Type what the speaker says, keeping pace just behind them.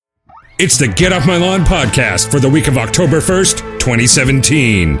It's the Get Off My Lawn podcast for the week of October 1st,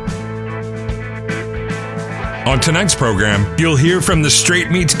 2017. On tonight's program, you'll hear from the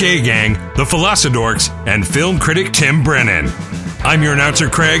Straight Meets Gay Gang, the Philosodorks, and film critic Tim Brennan. I'm your announcer,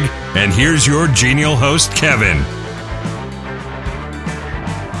 Craig, and here's your genial host, Kevin.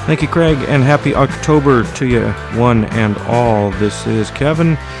 Thank you, Craig, and happy October to you, one and all. This is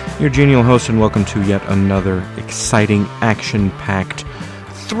Kevin, your genial host, and welcome to yet another exciting, action-packed,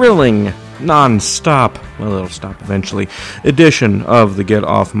 thrilling, non-stop, well, it'll stop eventually, edition of the Get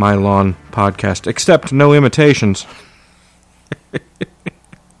Off My Lawn podcast, except no imitations.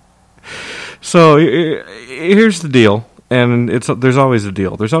 So, here's the deal, and there's always a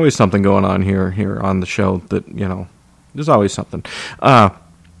deal. There's always something going on here on the show that, there's always something. A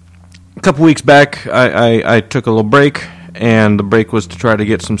couple weeks back, I took a little break, and the break was to try to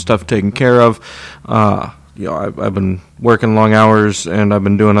get some stuff taken care of. I've been working long hours, and I've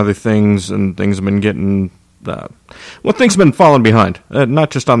been doing other things, and things have been getting, things have been falling behind.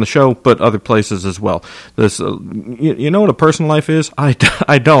 Not just on the show, but other places as well. This, you know what a personal life is? I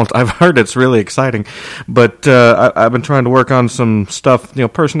don't. I've heard it's really exciting, but I've been trying to work on some stuff,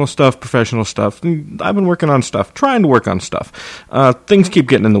 personal stuff, professional stuff. I've been working on stuff, trying to work on stuff. Things keep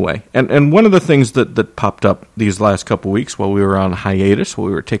getting in the way, and one of the things that popped up these last couple weeks while we were on hiatus, while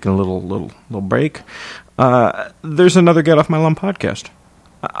we were taking a little break. There's another Get Off My Lawn podcast.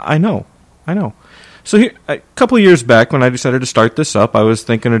 I know. So here, a couple of years back, when I decided to start this up, I was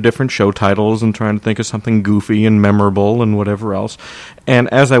thinking of different show titles and trying to think of something goofy and memorable and whatever else. And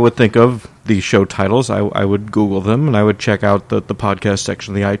as I would think of these show titles, I would Google them, and I would check out the podcast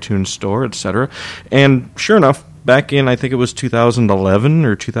section of the iTunes store, etc. And sure enough, back in, I think it was 2011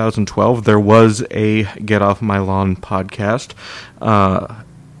 or 2012, there was a Get Off My Lawn podcast,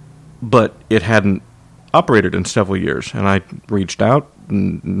 but it hadn't operated in several years. And I reached out,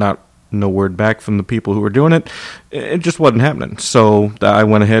 and no word back from the people who were doing it. It just wasn't happening. So I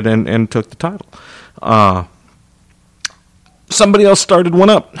went ahead and took the title. Somebody else started one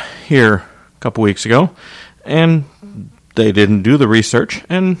up here a couple weeks ago, and they didn't do the research.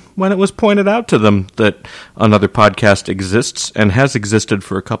 And when it was pointed out to them that another podcast exists and has existed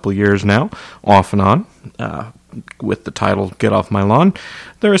for a couple years now, off and on, with the title Get Off My Lawn,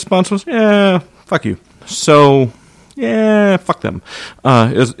 their response was, fuck you. So, yeah, fuck them,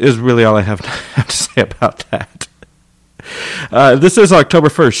 is really all I have to say about that. This is October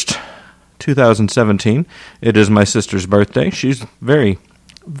 1st, 2017. It is my sister's birthday. She's very,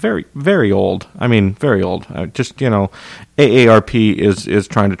 very, very old. I mean, very old. AARP is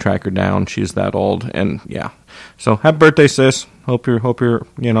trying to track her down. She's that old, and yeah. So, happy birthday, sis. Hope you're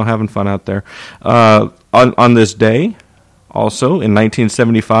having fun out there. On this day, also, in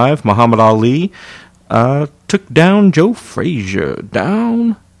 1975, Muhammad Ali took down Joe Frazier.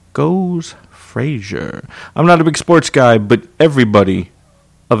 Down goes Frazier. I'm not a big sports guy, but everybody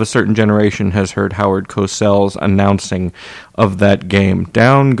of a certain generation has heard Howard Cosell's announcing of that game.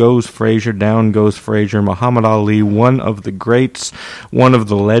 Down goes Frazier, down goes Frazier. Muhammad Ali, one of the greats, one of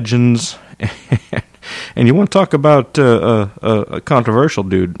the legends. And you want to talk about a controversial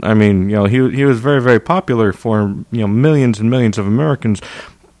dude. I mean, he was very, very popular for millions and millions of Americans.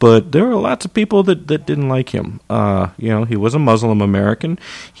 But there were lots of people that didn't like him. He was a Muslim American.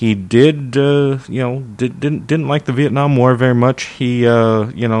 He didn't like the Vietnam War very much. He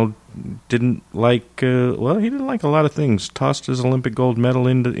didn't like he didn't like a lot of things. Tossed his Olympic gold medal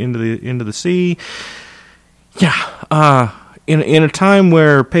into the sea. Yeah. In a time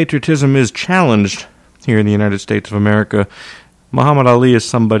where patriotism is challenged here in the United States of America, Muhammad Ali is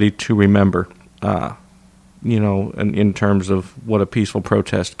somebody to remember. In terms of what a peaceful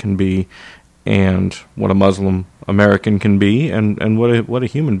protest can be, and what a Muslim American can be, and what a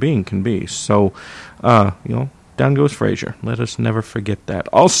human being can be. So, down goes Frazier. Let us never forget that.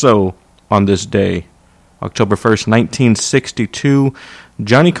 Also, on this day, October 1st, 1962,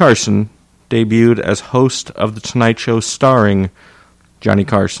 Johnny Carson debuted as host of The Tonight Show starring Johnny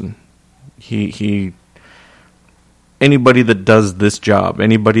Carson. Anybody that does this job,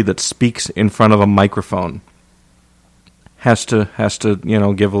 anybody that speaks in front of a microphone, has to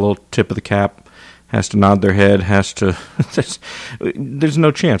give a little tip of the cap, has to nod their head, has to. There's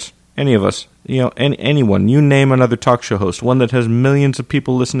no chance. Any of us, anyone, you name another talk show host, one that has millions of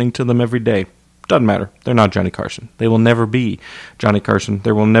people listening to them every day. Doesn't matter. They're not Johnny Carson. They will never be Johnny Carson.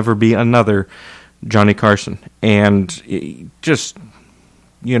 There will never be another Johnny Carson. And just,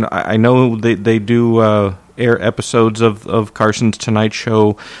 I know they do air episodes of Carson's Tonight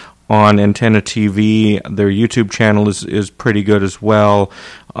Show on Antenna TV. Their YouTube channel is pretty good as well.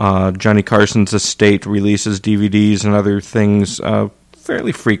 Johnny Carson's estate releases DVDs and other things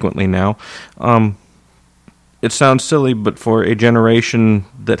fairly frequently now. It sounds silly, but for a generation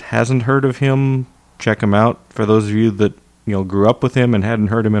that hasn't heard of him, check him out. For those of you that grew up with him and hadn't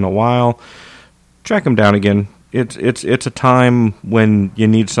heard him in a while, track him down again. It's a time when you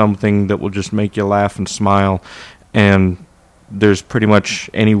need something that will just make you laugh and smile, and there's pretty much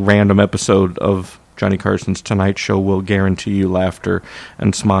any random episode of Johnny Carson's Tonight Show will guarantee you laughter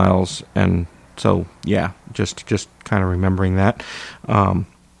and smiles, and so yeah, just kind of remembering that.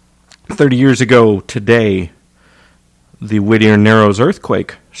 30 years ago today, the Whittier Narrows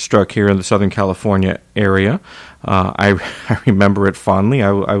earthquake struck here in the Southern California area. I remember it fondly.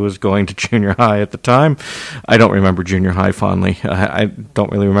 I was going to junior high at the time. I don't remember junior high fondly. I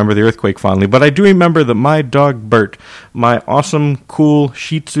don't really remember the earthquake fondly, but I do remember that my dog Bert, my awesome, cool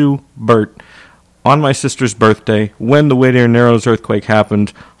Shih Tzu Bert, on my sister's birthday, when the Whittier Narrows earthquake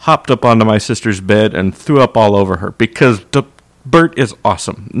happened, hopped up onto my sister's bed and threw up all over her, because Bert is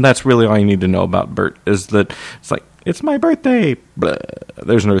awesome. And that's really all you need to know about Bert, is that it's like, it's my birthday. Blah.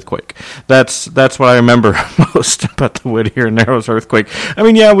 There's an earthquake. That's what I remember most about the Whittier Narrows earthquake. I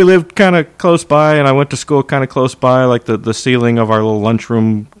mean, yeah, we lived kind of close by, and I went to school kind of close by. Like the ceiling of our little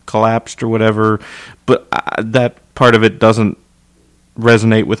lunchroom collapsed or whatever. But that part of it doesn't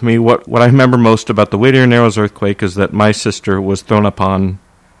resonate with me. What I remember most about the Whittier Narrows earthquake is that my sister was thrown upon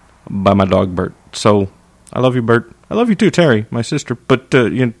by my dog Bert. So I love you, Bert. I love you too, Terry, my sister. But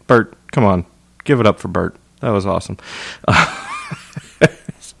Bert, come on, give it up for Bert. That was awesome.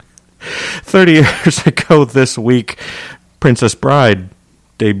 30 years ago this week, Princess Bride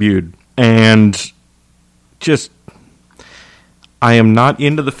debuted. And just, I am not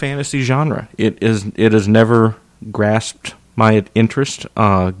into the fantasy genre. It has never grasped my interest.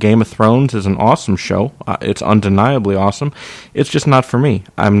 Game of Thrones is an awesome show. It's undeniably awesome. It's just not for me.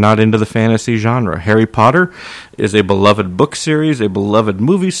 I'm not into the fantasy genre. Harry Potter is a beloved book series, a beloved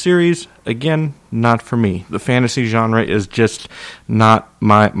movie series. Again, not for me. The fantasy genre is just not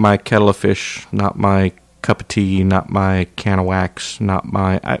my kettle of fish, not my cup of tea, not my can of wax, not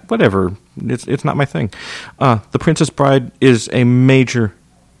my whatever. It's not my thing. The Princess Bride is a major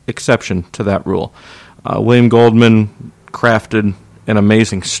exception to that rule. William Goldman crafted an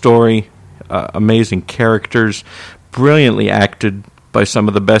amazing story, amazing characters, brilliantly acted by some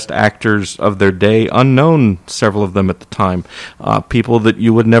of the best actors of their day, unknown, several of them at the time, people that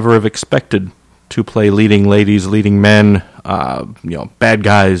you would never have expected to play leading ladies, leading men, bad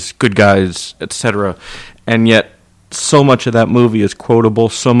guys, good guys, etc. And yet, so much of that movie is quotable,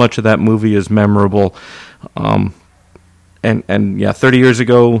 so much of that movie is memorable. And 30 years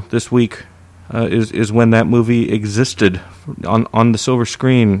ago this week, is when that movie existed on the silver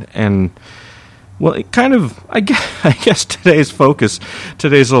screen, and well, it kind of I guess today's focus,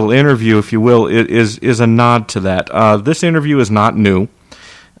 today's little interview, if you will, is a nod to that. This interview is not new.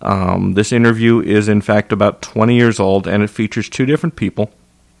 This interview is in fact about 20 years old, and it features two different people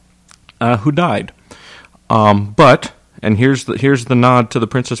who died. But here's the nod to the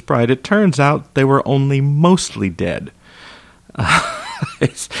Princess Bride. It turns out they were only mostly dead.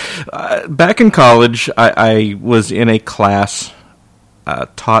 Back in college, I was in a class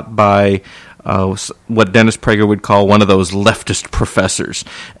taught by what Dennis Prager would call one of those leftist professors.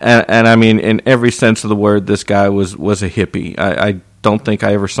 And I mean, in every sense of the word, this guy was a hippie. I don't think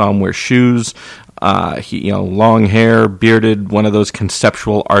I ever saw him wear shoes. He, long hair, bearded, one of those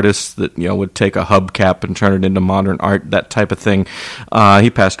conceptual artists that, would take a hubcap and turn it into modern art, that type of thing. He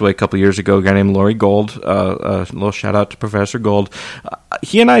passed away a couple years ago, a guy named Laurie Gold. A little shout out to Professor Gold.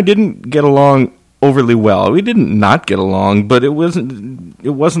 He and I didn't get along overly well. We didn't not get along, but it wasn't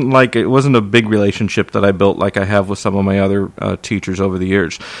a big relationship that I built like I have with some of my other teachers over the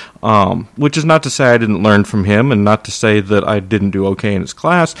years. Which is not to say I didn't learn from him, and not to say that I didn't do okay in his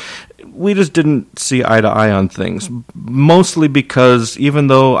class. We just didn't see eye to eye on things, mostly because even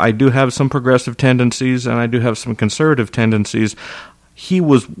though I do have some progressive tendencies and I do have some conservative tendencies, he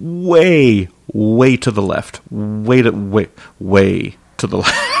was way, way to the left. Way to the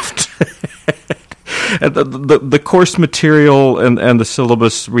left. The course material and the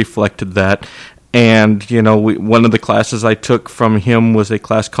syllabus reflected that. And, one of the classes I took from him was a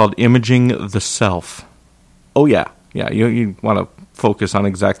class called Imaging the Self. Oh, yeah. Yeah, you want to focus on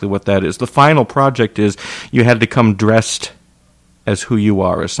exactly what that is. The final project is you had to come dressed as who you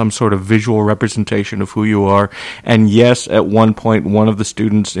are, as some sort of visual representation of who you are. And yes, at one point, one of the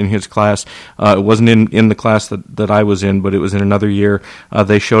students in his class, it wasn't in the class that I was in, but it was in another year,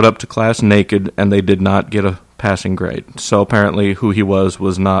 they showed up to class naked, and they did not get a passing grade. So apparently who he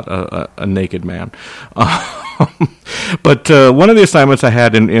was not a naked man. But one of the assignments I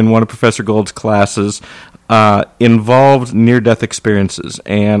had in one of Professor Gold's classes, involved near-death experiences,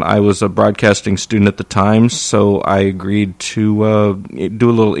 and I was a broadcasting student at the time, so I agreed to do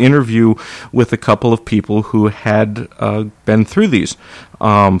a little interview with a couple of people who had been through these.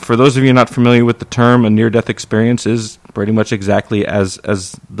 For those of you not familiar with the term, a near-death experience is pretty much exactly as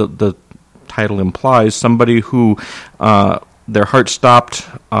the title implies. Somebody who their heart stopped,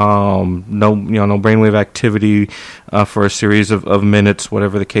 no brainwave activity for a series of minutes,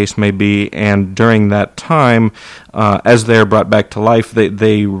 whatever the case may be, and during that time, as they are brought back to life,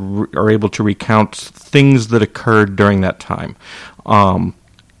 they are able to recount things that occurred during that time.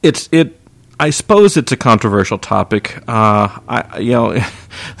 I suppose it's a controversial topic.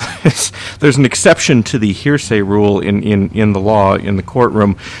 There's an exception to the hearsay rule in the law, in the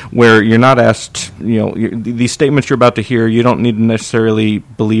courtroom, where you're not asked, these statements you're about to hear, you don't need to necessarily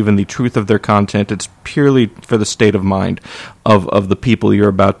believe in the truth of their content. It's purely for the state of mind of the people you're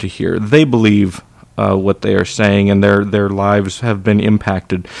about to hear. They believe what they are saying, and their lives have been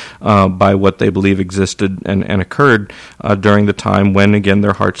impacted by what they believe existed and occurred during the time when, again,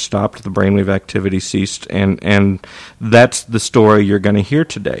 their heart stopped, the brainwave activity ceased, and that's the story you're going to hear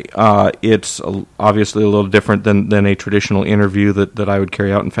today. It's obviously a little different than a traditional interview that I would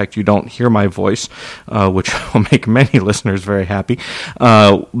carry out. In fact, you don't hear my voice, which will make many listeners very happy.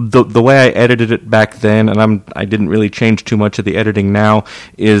 The way I edited it back then, and I didn't really change too much of the editing now,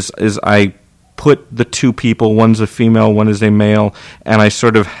 is I put the two people, one's a female, one is a male, and I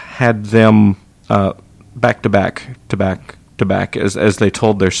sort of had them back to back as they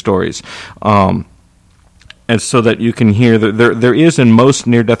told their stories. And so that you can hear that there is in most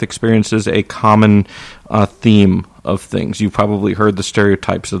near-death experiences a common theme of things. You've probably heard the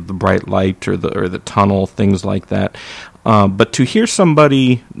stereotypes of the bright light or the tunnel, things like that. But to hear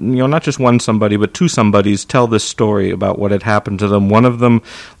somebody, not just one somebody, but two somebodies tell this story about what had happened to them. One of them,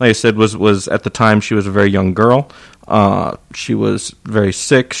 like I said, was at the time she was a very young girl. She was very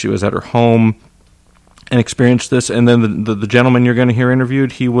sick. She was at her home and experienced this. And then the gentleman you're going to hear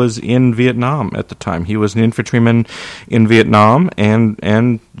interviewed, he was in Vietnam at the time. He was an infantryman in Vietnam,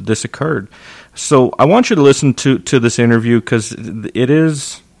 and this occurred. So I want you to listen to this interview, because it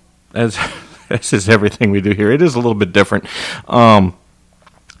is, as is everything we do here, it is a little bit different.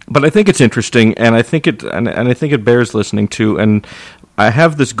 But I think it's interesting, and I think it bears listening to. And I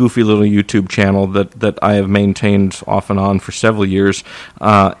have this goofy little YouTube channel that I have maintained off and on for several years,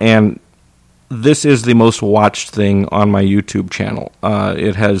 and this is the most watched thing on my YouTube channel.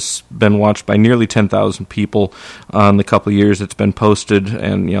 It has been watched by nearly 10,000 people in the couple of years it's been posted,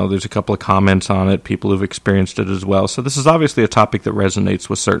 and there's a couple of comments on it, people who've experienced it as well. So this is obviously a topic that resonates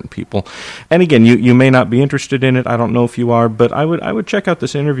with certain people. And again, you may not be interested in it. I don't know if you are, but I would check out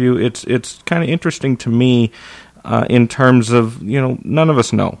this interview. It's kind of interesting to me in terms of none of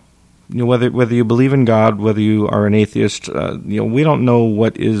us know. Whether you believe in God, whether you are an atheist, we don't know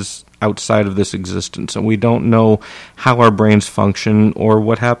what is outside of this existence, and we don't know how our brains function or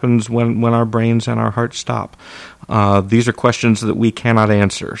what happens when our brains and our hearts stop. These are questions that we cannot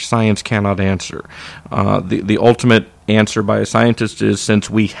answer. Science cannot answer. The ultimate answer by a scientist is, since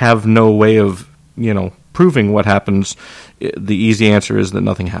we have no way of proving what happens, the easy answer is that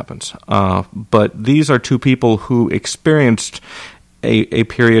nothing happens. But these are two people who experienced a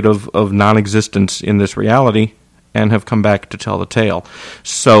period of non-existence in this reality and have come back to tell the tale.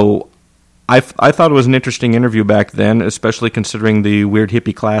 So I thought it was an interesting interview back then, especially considering the weird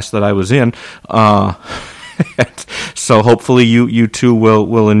hippie class that I was in. So hopefully you too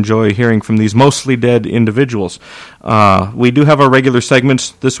will enjoy hearing from these mostly dead individuals. We do have our regular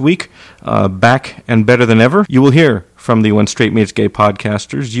segments this week, back and better than ever. You will hear from the When Straight Meets Gay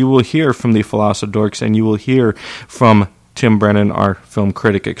podcasters. You will hear from the Philosodorks, and you will hear from Tim Brennan, our film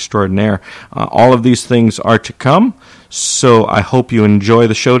critic extraordinaire. All of these things are to come, so I hope you enjoy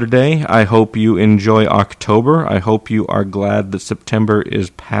the show today. I hope you enjoy October. I hope you are glad that September is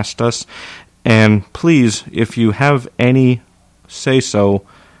past us. And please, if you have any say-so,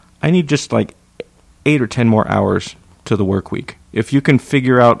 I need just like 8 or 10 more hours to the work week. If you can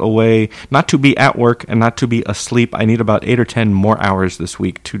figure out a way not to be at work and not to be asleep, I need about 8 or 10 more hours this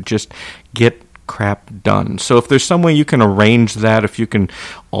week to just get crap done. So if there's some way you can arrange that, if you can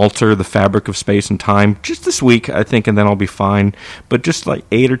alter the fabric of space and time just this week, I think, and then I'll be fine. But just like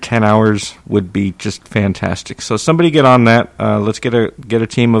 8 or 10 hours would be just fantastic. So somebody get on that. Let's get a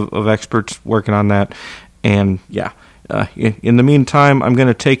team of experts working on that. And yeah. In the meantime, I'm going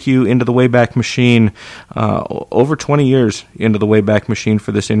to take you into the Wayback Machine, over 20 years into the Wayback Machine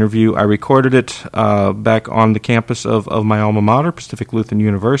for this interview. I recorded it back on the campus of my alma mater, Pacific Lutheran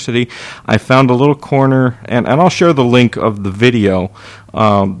University. I found a little corner, and I'll share the link of the video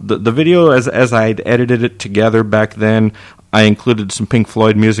The video, as I'd edited it together back then, I included some Pink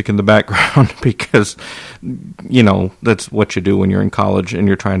Floyd music in the background because, that's what you do when you're in college and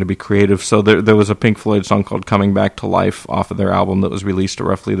you're trying to be creative. So there was a Pink Floyd song called Coming Back to Life off of their album that was released at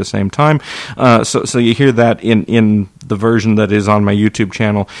roughly the same time. So you hear that in the version that is on my YouTube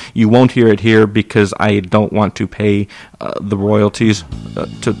channel. You won't hear it here because I don't want to pay the royalties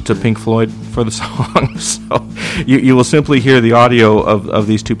to Pink Floyd for the song. So you will simply hear the audio of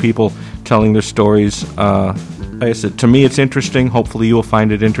these two people telling their stories. Like I said, to me it's interesting. Hopefully you will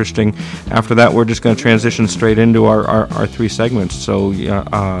find it interesting. After that, we're just going to transition straight into our three segments. So you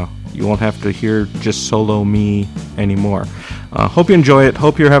won't have to hear just solo me anymore. Hope you enjoy it.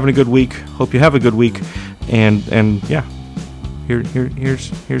 Hope you're having a good week. Hope you have a good week. And yeah,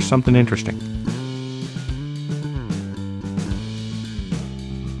 here's something interesting.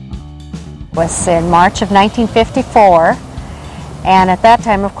 It was in March of 1954. And at that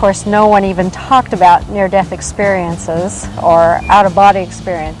time, of course, no one even talked about near-death experiences or out-of-body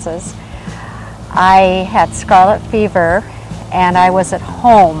experiences. I had scarlet fever, and I was at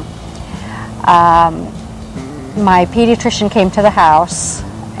home. My pediatrician came to the house,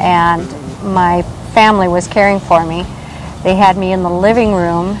 and my family was caring for me. They had me in the living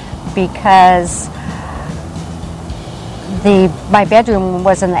room because my bedroom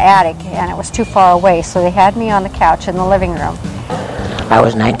was in the attic, and it was too far away, so they had me on the couch in the living room. I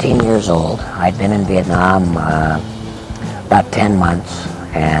was 19 years old. I'd been in Vietnam about 10 months,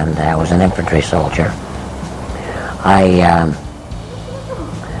 and I was an infantry soldier.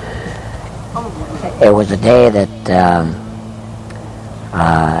 It was a day that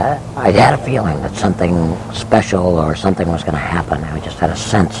I had a feeling that something special or something was going to happen. I just had a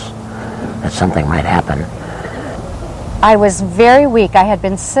sense that something might happen. I was very weak. I had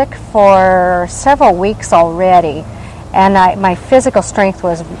been sick for several weeks already. And my physical strength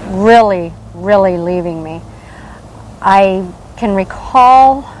was really, really leaving me. I can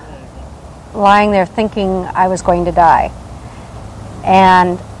recall lying there thinking I was going to die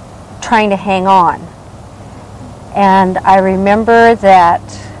and trying to hang on. And I remember that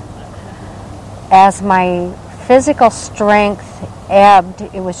as my physical strength ebbed,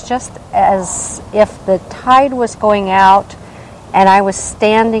 it was just as if the tide was going out and I was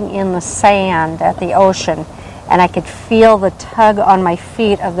standing in the sand at the ocean. And I could feel the tug on my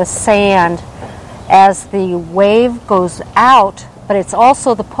feet of the sand as the wave goes out, but it's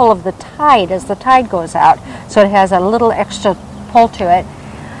also the pull of the tide as the tide goes out. So it has a little extra pull to it.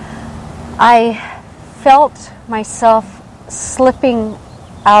 I felt myself slipping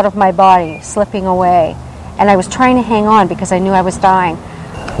out of my body, slipping away. And I was trying to hang on because I knew I was dying.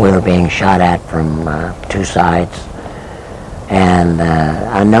 We were being shot at from two sides. And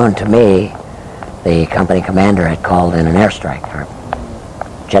unknown to me, the company commander had called in an airstrike. Our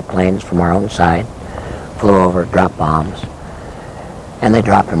jet planes from our own side flew over, dropped bombs, and they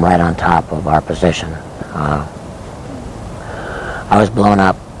dropped them right on top of our position. I was blown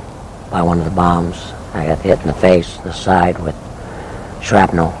up by one of the bombs. I got hit in the face, the side with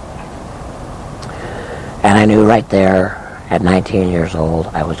shrapnel. And I knew right there, at 19 years old,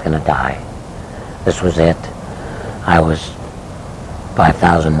 I was going to die. This was it. I was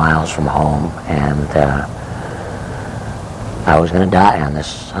 5,000 miles from home, and I was going to die on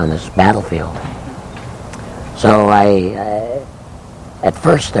this battlefield. So at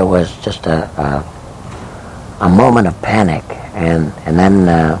first there was just a moment of panic, and then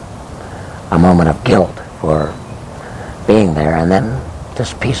a moment of guilt for being there, and then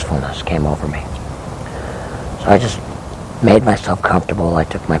just peacefulness came over me. So I just made myself comfortable. I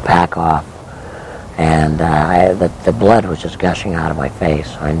took my pack off. And the blood was just gushing out of my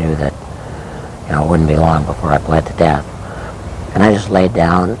face. I knew that it wouldn't be long before I bled to death. And I just laid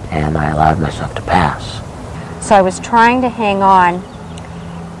down and I allowed myself to pass. So I was trying to hang on,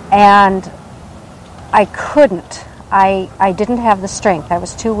 and I couldn't. I didn't have the strength. I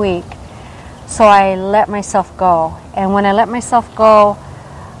was too weak. So I let myself go. And when I let myself go,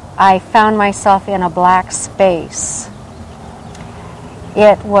 I found myself in a black space.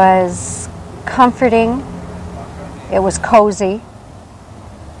 It was comforting. It was cozy.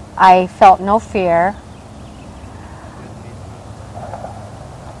 I felt no fear.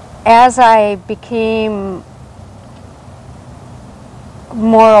 As I became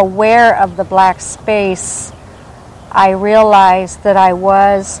more aware of the black space, I realized that I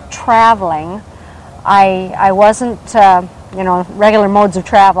was traveling. I wasn't, regular modes of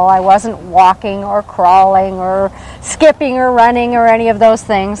travel. I wasn't walking or crawling or skipping or running or any of those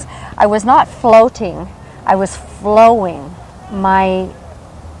things. I was not floating. I was flowing. My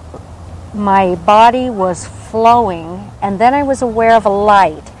my body was flowing, and then I was aware of a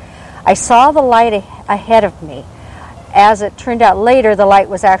light. I saw the light ahead of me. As it turned out later, the light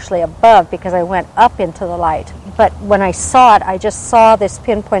was actually above because I went up into the light. But when I saw it, I just saw this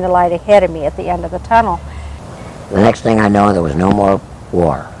pinpointed light ahead of me at the end of the tunnel. The next thing I know, there was no more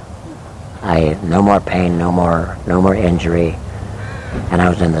war. No more pain, no more injury, and I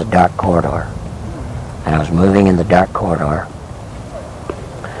was in the dark corridor. And I was moving in the dark corridor,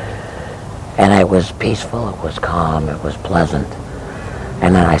 and it was peaceful, it was calm, it was pleasant.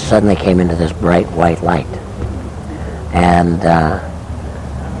 And then I suddenly came into this bright white light. And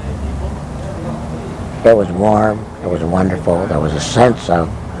it was warm, it was wonderful. There was a sense of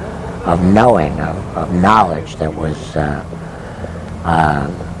knowing, of knowledge that was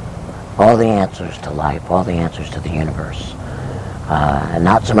all the answers to life, all the answers to the universe. And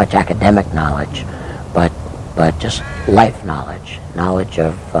not so much academic knowledge, but just life knowledge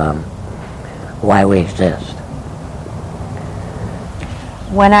of why we exist.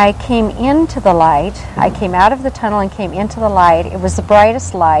 When I came into the light, I came out of the tunnel and came into the light. It was the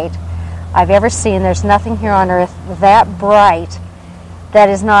brightest light I've ever seen. There's nothing here on earth that bright that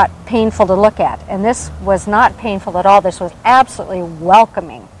is not painful to look at. And this was not painful at all. This was absolutely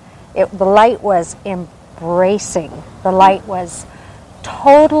welcoming. The light was embracing. The light was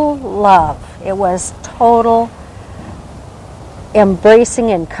total love. It was total embracing,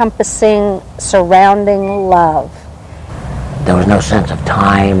 encompassing, surrounding love. There was no sense of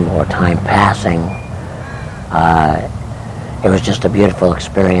time or time passing. It was just a beautiful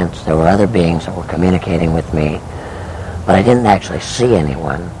experience. There were other beings that were communicating with me, but I didn't actually see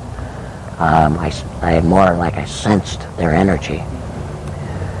anyone. I more like I sensed their energy.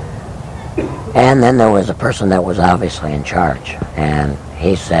 And then there was a person that was obviously in charge, and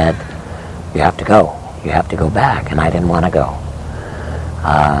he said, "You have to go. You have to go back." And I didn't want to go.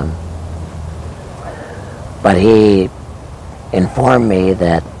 But he informed me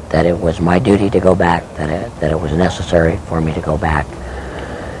that it was my duty to go back, that it was necessary for me to go back,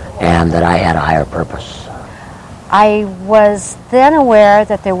 and that I had a higher purpose. I was then aware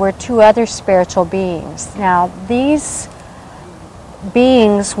that there were two other spiritual beings. Now, these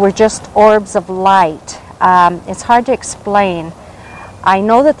beings were just orbs of light. It's hard to explain. I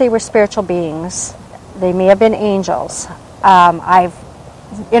know that they were spiritual beings. They may have been angels.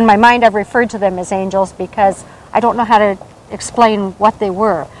 In my mind, I've referred to them as angels because I don't know how to explain what they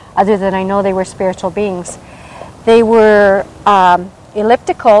were, other than I know they were spiritual beings. They were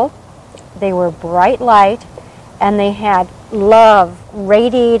elliptical, they were bright light, and they had love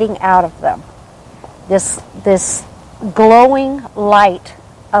radiating out of them. This glowing light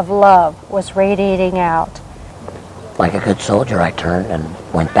of love was radiating out. Like a good soldier, I turned and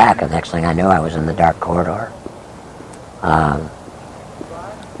went back, and the next thing I knew, I was in the dark corridor,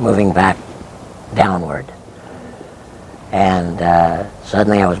 moving back downward. And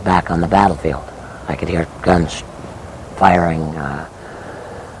suddenly I was back on the battlefield. I could hear guns firing.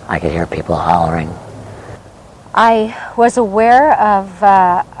 I could hear people hollering. I was aware of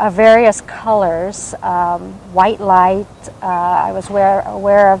various colors, white light. I was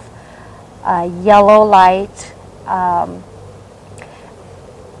aware of yellow light,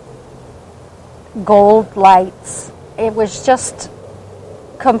 gold lights. It was just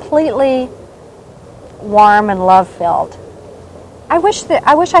completely warm and love-filled. I wish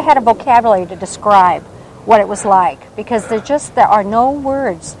I had a vocabulary to describe what it was like, because there are no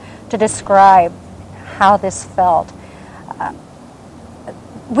words to describe how this felt.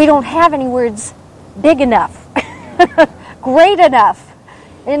 We don't have any words big enough, great enough,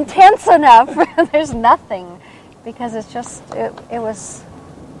 intense enough. There's nothing, because it was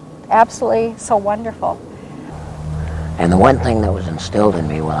absolutely so wonderful. And the one thing that was instilled in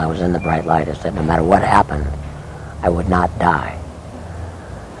me while I was in the bright light is that no matter what happened, I would not die.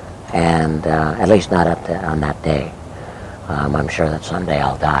 And at least not on that day. I'm sure that someday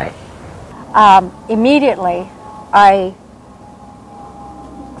I'll die. Immediately, I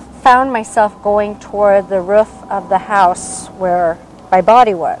found myself going toward the roof of the house where my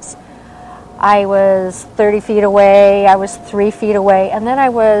body was. I was 30 feet away, I was 3 feet away, and then I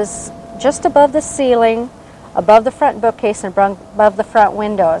was just above the ceiling, above the front bookcase and above the front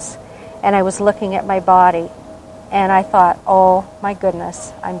windows, and I was looking at my body, and I thought, oh my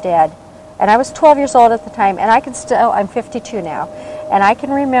goodness, I'm dead. And I was 12 years old at the time, and I'm 52 now, and I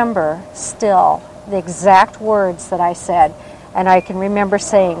can remember still the exact words that I said, and I can remember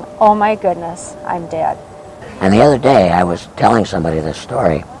saying, oh my goodness, I'm dead. And the other day I was telling somebody this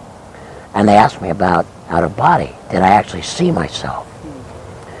story, and they asked me about out of body. Did I actually see myself?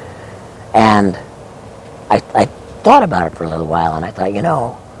 And I thought about it for a little while, and I thought,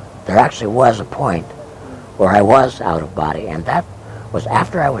 there actually was a point where I was out of body, and that was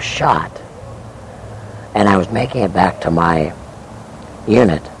after I was shot, and I was making it back to my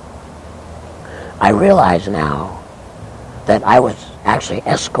unit. I realize now that I was actually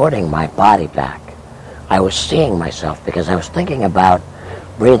escorting my body back. I was seeing myself because I was thinking about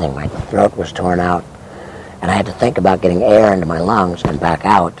breathing. My throat was torn out, and I had to think about getting air into my lungs and back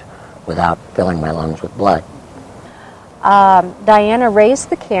out without filling my lungs with blood. Diana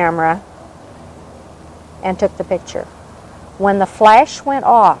raised the camera and took the picture. When the flash went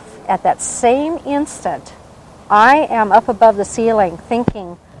off, at that same instant, I am up above the ceiling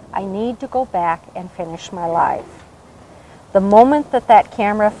thinking, I need to go back and finish my life. The moment that that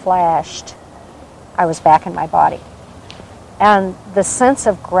camera flashed, I was back in my body. And the sense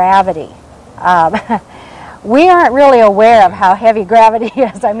of gravity, we aren't really aware of how heavy gravity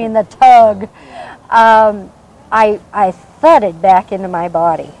is. I mean, the tug. I thudded back into my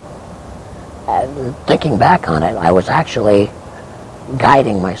body. Thinking back on it, I was actually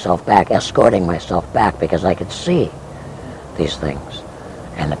guiding myself back, escorting myself back, because I could see these things.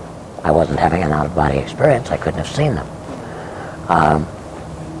 And if I wasn't having an out-of-body experience, I couldn't have seen them.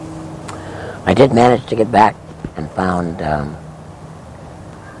 I did manage to get back and found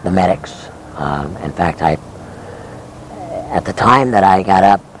the medics. In fact, at the time that I got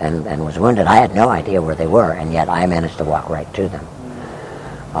up and was wounded, I had no idea where they were, and yet I managed to walk right to them.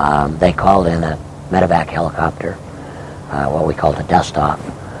 They called in a medevac helicopter, what we called a dust-off,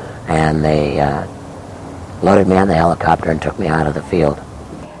 and they loaded me on the helicopter and took me out of the field.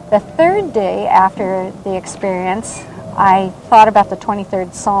 The third day after the experience, I thought about the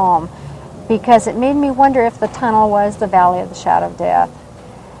 23rd Psalm, because it made me wonder if the tunnel was the valley of the shadow of death.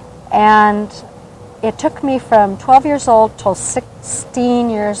 And it took me from 12 years old till 16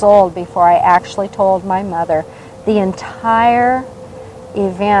 years old before I actually told my mother the entire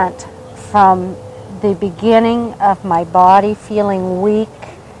event, from the beginning of my body feeling weak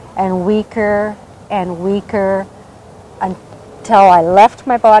and weaker and weaker until I left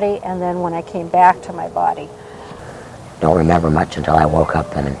my body, and then when I came back to my body. Don't remember much until I woke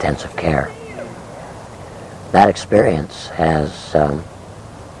up in intensive care. That experience has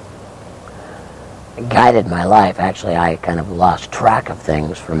guided my life. Actually, I kind of lost track of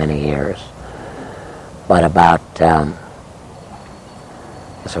things for many years. But about, it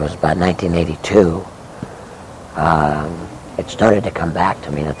was about 1982, it started to come back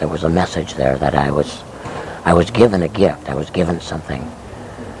to me that there was a message there, that I was given a gift. I was given something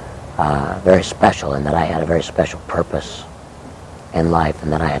very special, and that I had a very special purpose in life,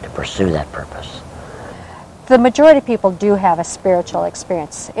 and that I had to pursue that purpose. The majority of people do have a spiritual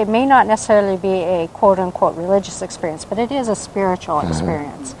experience. It may not necessarily be a quote-unquote religious experience, but it is a spiritual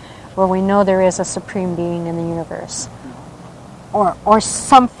experience where we know there is a supreme being in the universe, or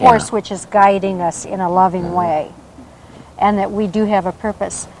some force which is guiding us in a loving way, and that we do have a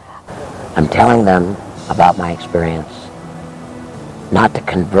purpose. I'm telling them about my experience, not to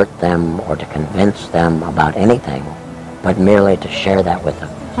convert them or to convince them about anything, but merely to share that with them.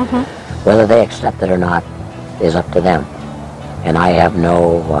 Whether they accept it or not is up to them, and I have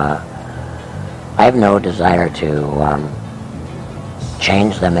no desire to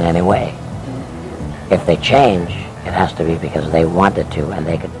change them in any way. If they change, it has to be because they wanted to, and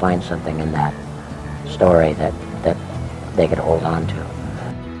they could find something in that story that they could hold on to.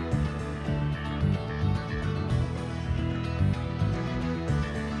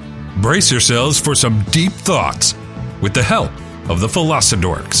 Brace yourselves for some deep thoughts with the help of the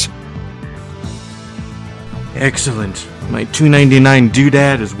Philosodorks. Excellent. My $2.99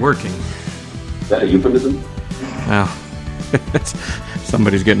 doodad is working. Is that a euphemism? Well,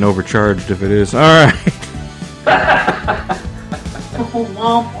 somebody's getting overcharged if it is. All right.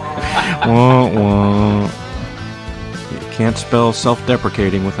 Wah, wah. You can't spell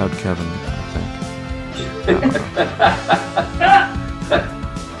self-deprecating without Kevin, I think.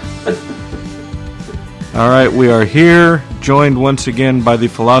 All right, we are here, joined once again by the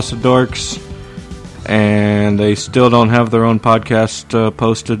Philosodorks, and they still don't have their own podcast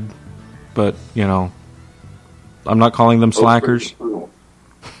posted, but, you know, I'm not calling them slackers.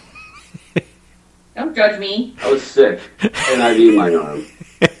 Don't judge me. I was sick, and I'd eat my arm.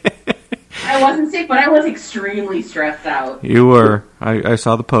 I wasn't sick, but I was extremely stressed out. You were. I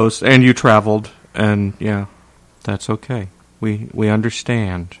saw the post, and you traveled, and yeah, that's okay. We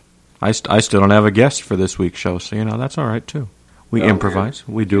understand. I still don't have a guest for this week's show, so, you know, that's all right, too. We improvise.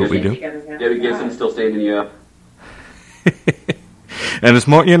 We do what we do. Debbie Gibson's still standing you up. And it's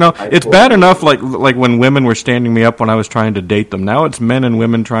more, you know, it's bad enough like when women were standing me up when I was trying to date them. Now it's men and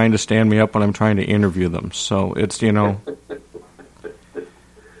women trying to stand me up when I'm trying to interview them. So it's, you know.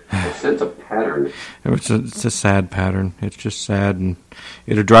 pattern. It's a sad pattern. It's just sad, and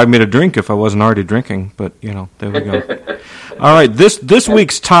it'd drive me to drink if I wasn't already drinking. But there we go. All right, this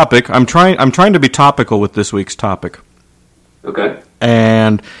week's topic. I'm trying to be topical with this week's topic. Okay.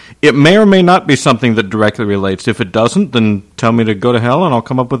 And it may or may not be something that directly relates. If it doesn't, then tell me to go to hell, and I'll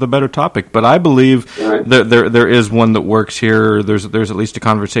come up with a better topic. But I believe there is one that works here. There's at least a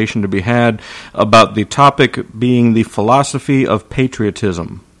conversation to be had about the topic being the philosophy of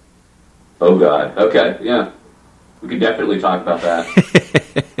patriotism. Oh, God. Okay, yeah. We could definitely talk about that.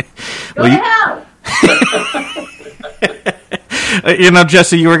 Go to hell!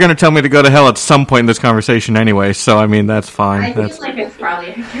 Jesse, you were going to tell me to go to hell at some point in this conversation anyway, so, that's fine. I feel like it's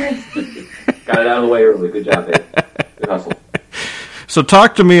probably accurate. Got it out of the way early. Good job, Dave. Good hustle. So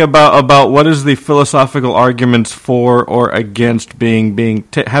talk to me about what is the philosophical arguments for or against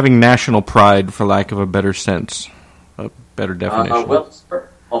having national pride, for lack of a better sense, a better definition.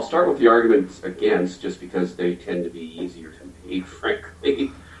 I'll start with the arguments against, just because they tend to be easier to make,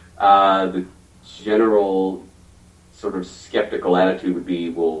 frankly. The general sort of skeptical attitude would be,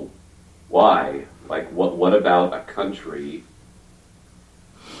 well, why? Like, what about a country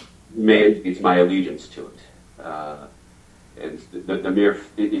mandates my allegiance to it? And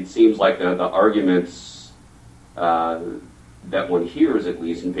it seems like the arguments that one hears, at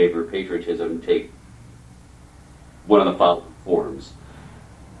least in favor of patriotism, take one of the following forms.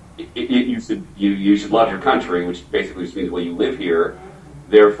 You should love your country, which basically just means, well, you live here,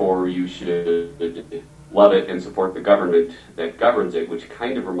 therefore you should love it and support the government that governs it, which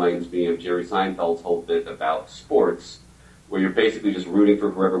kind of reminds me of Jerry Seinfeld's whole bit about sports, where you're basically just rooting for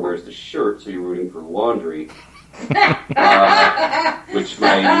whoever wears the shirt, so you're rooting for laundry. Which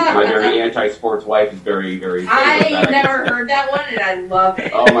my very anti-sports wife is very, very... I never heard that one, and I love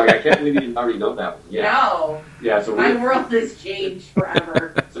it. Oh my God, I can't believe you didn't already know that one. Yeah. No. Yeah, so my world has changed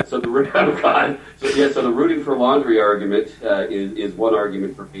forever. So the rooting for laundry argument is one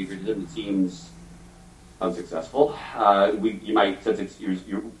argument for patriotism. It seems unsuccessful. You might, since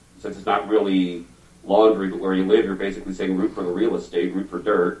it's not really laundry, but where you live, you're basically saying root for the real estate, root for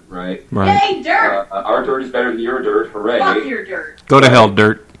dirt, right? Hey, dirt! Our dirt is better than your dirt, hooray. Fuck your dirt. Go to hell,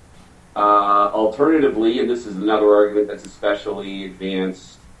 dirt. Alternatively, and this is another argument that's especially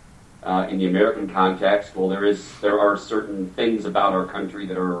advanced in the American context, well, there are certain things about our country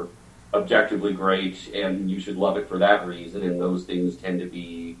that are objectively great, and you should love it for that reason, and those things tend to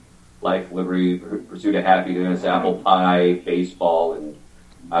be life, liberty, pursuit of happiness, apple pie, baseball, and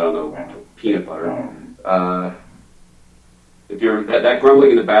I don't know, peanut butter. If you're that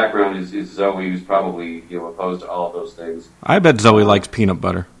grumbling in the background is Zoe, who's probably opposed to all of those things. I bet Zoe likes peanut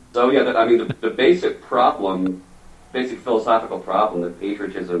butter. So yeah, the basic philosophical problem that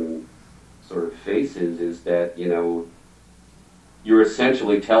patriotism sort of faces is that you're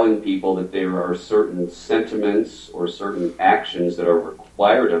essentially telling people that there are certain sentiments or certain actions that are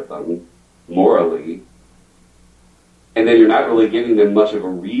required of them morally, and then you're not really giving them much of a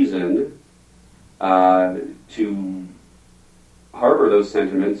reason to harbor those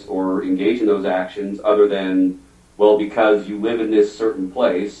sentiments or engage in those actions other than, well, because you live in this certain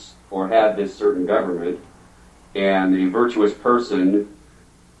place or have this certain government, and a virtuous person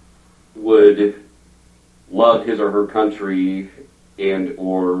would love his or her country and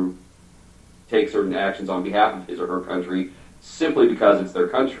or take certain actions on behalf of his or her country simply because it's their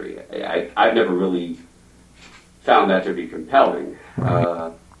country. I've never really found that to be compelling.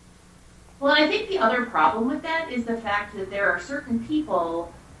 Right. Well, I think the other problem with that is the fact that there are certain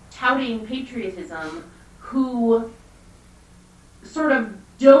people touting patriotism who sort of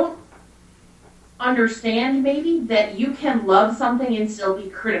don't understand, maybe, that you can love something and still be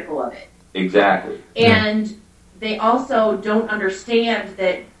critical of it. Exactly. And they also don't understand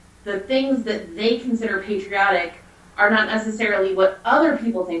that the things that they consider patriotic are not necessarily what other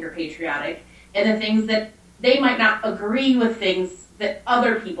people think are patriotic, and the things that they might not agree with things that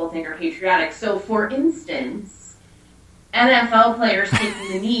other people think are patriotic. So, for instance, NFL players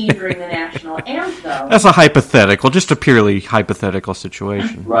taking the knee during the national anthem. That's a hypothetical, just a purely hypothetical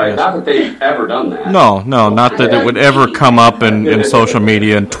situation. Right, yes. Not that they've ever done that. No, not that it would ever come up in social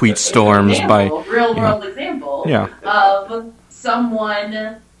media and tweet storms real-world example of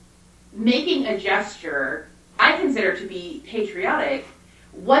someone making a gesture I consider to be patriotic.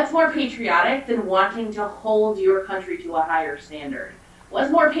 What's more patriotic than wanting to hold your country to a higher standard? What's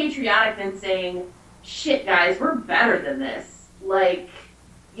more patriotic than saying, shit, guys, we're better than this? Like,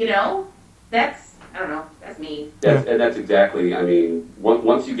 that's, I don't know, that's me. And that's exactly,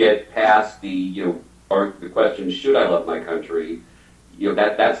 once you get past the question, should I love my country?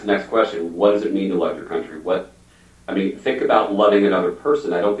 That's the next question. What does it mean to love your country? I mean, think about loving another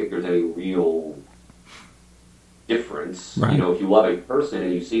person. I don't think there's any real difference. Right. You know, if you love a person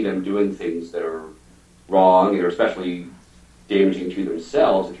and you see them doing things that are wrong and are especially damaging to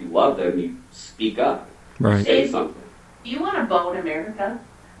themselves, if you love them, you speak up. Right. Say something. Do you want to bone America?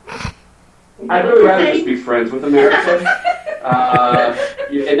 I'd really rather just be friends with America.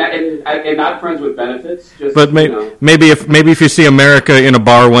 And not friends with benefits. Just, But maybe if you see America in a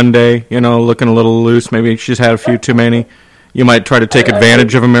bar one day, looking a little loose, maybe she's had a few too many, you might try to take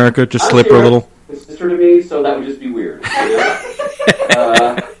advantage of America, just slip her a little. It's sister to me, so that would just be weird.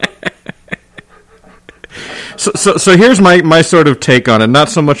 So here's my sort of take on it. Not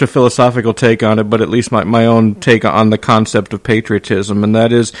so much a philosophical take on it, but at least my own take on the concept of patriotism, and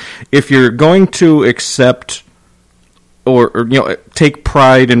that is, if you're going to accept or take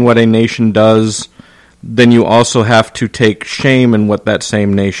pride in what a nation does, then you also have to take shame in what that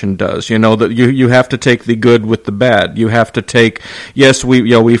same nation does. That you have to take the good with the bad. You have to take, yes,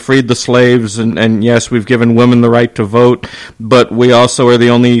 we freed the slaves, and yes, we've given women the right to vote, but we also are the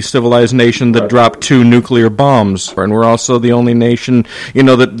only civilized nation that dropped 2 nuclear bombs, and we're also the only nation,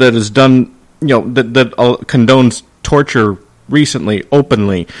 that has done, that condones torture recently,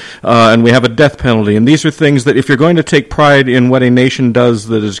 openly, and we have a death penalty. And these are things that if you're going to take pride in what a nation does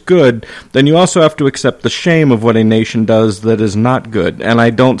that is good, then you also have to accept the shame of what a nation does that is not good. And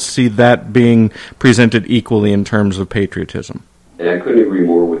I don't see that being presented equally in terms of patriotism. And I couldn't agree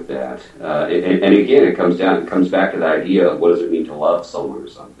more with that. And again, it comes back to the idea of what does it mean to love someone or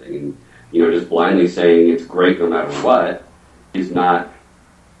something. And, just blindly saying it's great no matter what is not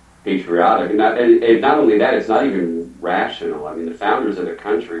patriotic. And not only that, it's not even rational. I mean, the founders of the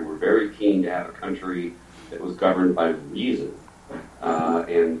country were very keen to have a country that was governed by reason,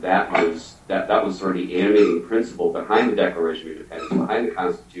 and that was sort of the animating principle behind the Declaration of Independence, behind the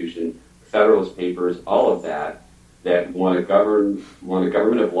Constitution, the Federalist Papers, all of that. That want a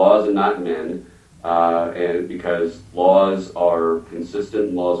government of laws and not men, and because laws are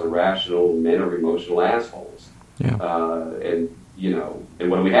consistent, laws are rational, men are emotional assholes. Yeah. And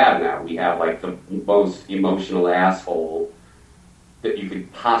what do we have now? We have like the most emotional asshole that you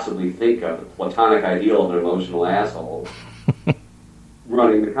could possibly think of, the platonic ideal of an emotional asshole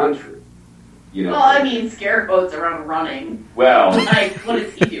running the country. Well, I mean, scare quotes around running. Well, like, what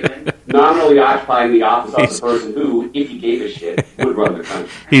is he doing? Nominally occupying the office of the person who, if he gave a shit, would run the country.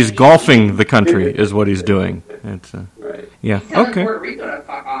 He's golfing the country, is what he's doing. It's right. Yeah. He's telling Okay. Puerto Rico to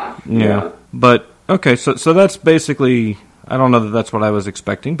fuck off. Yeah. But okay, so that's basically. I don't know that that's what I was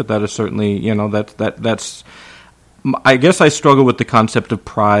expecting, but that is certainly, that's. I guess I struggle with the concept of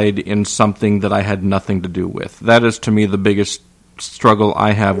pride in something that I had nothing to do with. That is, to me, the biggest struggle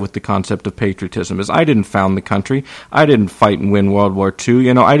I have with the concept of patriotism. Is I didn't found the country. I didn't fight and win World War II.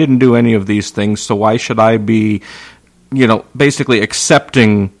 I didn't do any of these things. So why should I be, basically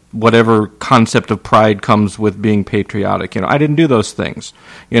accepting whatever concept of pride comes with being patriotic? I didn't do those things.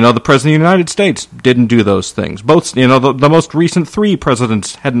 The President of the United States didn't do those things. Both, the most recent 3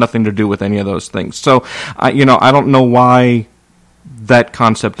 presidents had nothing to do with any of those things. So, I don't know why that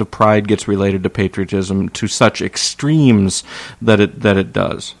concept of pride gets related to patriotism to such extremes that it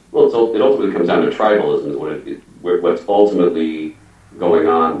does. Well, it ultimately comes down to tribalism, is what's ultimately going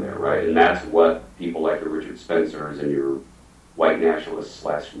on there, right? And that's what people like your Richard Spencers and your white nationalists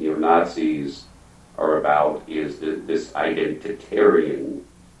 / neo-Nazis are about, is this identitarian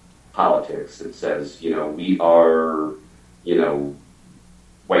politics that says, we are,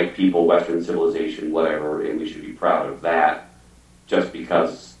 white people, Western civilization, whatever, and we should be proud of that just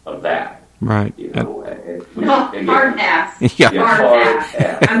because of that. Right. Hard pass. Yeah. Hard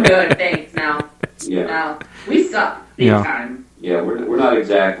pass. I'm good, thanks, now. Yeah. No. We suck big time. Yeah, we're not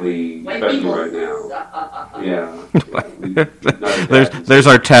exactly, White especially people right now. suck. Yeah. There's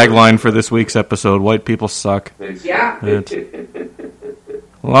our tagline for this week's episode: "White people suck." Yeah.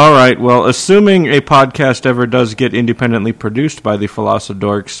 Well, all right. Well, assuming a podcast ever does get independently produced by the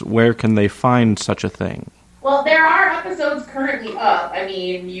Philosodorks, where can they find such a thing? Well, there are episodes currently up. I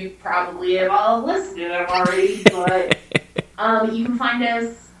mean, you probably have all listened to them already, but you can find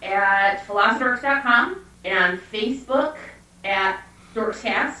us at Philosodorks.com and on Facebook at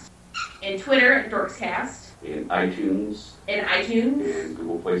Dorkscast, and Twitter at Dorkscast, In iTunes. And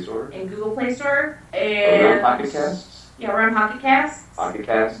Google Play Store. And Around Pocket Casts. Yeah, we're on Pocket Casts. Pocket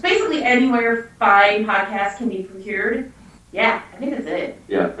Casts. Basically anywhere fine podcasts can be procured. Yeah, I think that's it.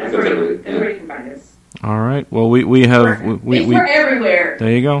 Yeah, That's where you can find us. All right. Well, we have We're everywhere.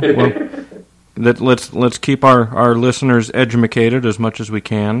 There you go. Well, let's keep our listeners educated as much as we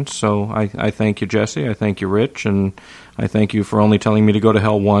can. So I thank you, Jesse. I thank you, Rich, and I thank you for only telling me to go to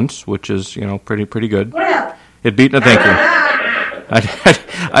hell once, which is pretty good. Go to hell. It beat. Thank you.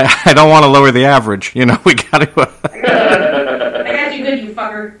 I don't want to lower the average. We got to. I got you good, you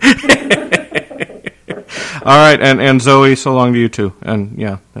fucker. All right, and Zoe, so long to you too. And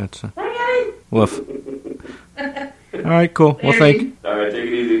yeah, that's woof. All right, cool. Well, All right, take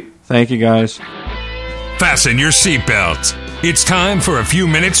it easy. Thank you, guys. Fasten your seatbelts. It's time for a few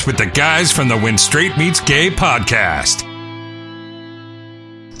minutes with the guys from the When Straight Meets Gay podcast.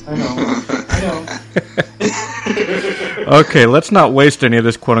 I know. Okay, let's not waste any of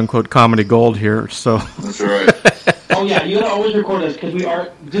this quote-unquote comedy gold here. So That's right. Oh yeah, you gotta always record us because we are.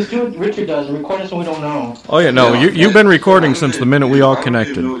 Just do what Richard does and record us when we don't know. Oh yeah, no, you've been recording since the minute we all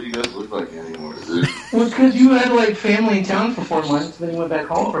connected. I don't even know what you guys look like anymore, dude. Well, it's because you had like family in town for 4 months, then you went back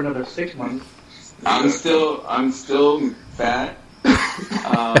home for another 6 months. I'm still fat.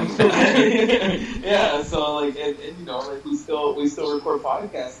 Yeah, so like, and we still record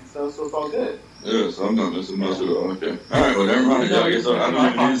podcasts and stuff, so it's all good. Yeah, so I'm not missing much at all. Okay, all right, well, never mind. I guess I don't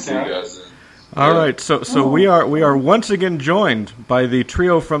even need to see you guys then. All right, so we are once again joined by the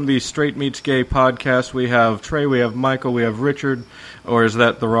trio from the Straight Meets Gay podcast. We have Trey, we have Michael, we have Richard, or is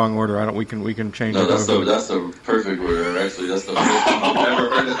that the wrong order? We can change it. No, that's the perfect order. Actually, that's the first time I've ever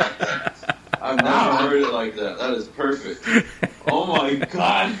heard it like that. I've never heard it like that. That is perfect. Oh my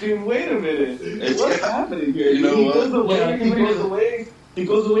god, dude! Wait a minute. What's happening here? You know he what? He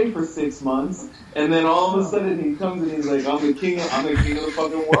goes away for 6 months, and then all of a sudden he comes and he's like, "I'm the king of the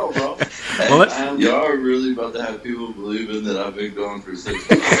fucking world, bro." Well, y'all are really about to have people believing that I've been gone for 6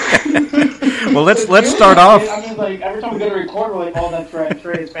 months. Well, let's start off. I mean, like every time we go to record, we're like, "Oh, that's right,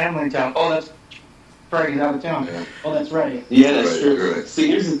 Trey's family in town. Oh, that's right, he's out of town. Yeah. Oh, that's right." Yeah, that's Right, true. right. See,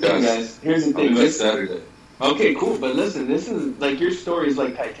 here's the thing, guys. Here's the I'll be thing. back Saturday. Okay, cool, but listen, this is like your story is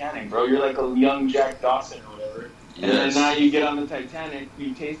like Titanic, bro. You're like a young Jack Dawson or whatever. And then Yes. now you get on the Titanic,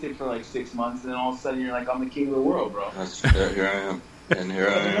 you taste it for like 6 months, and then all of a sudden you're like, I'm the king of the world, bro. Here I am. And here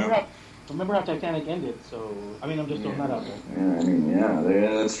I am. Remember how Titanic ended? So, I mean, I'm just throwing that out there. Yeah, I mean, yeah,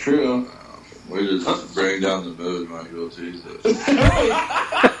 that's true. We just bring down the mood, Michael. Jesus. You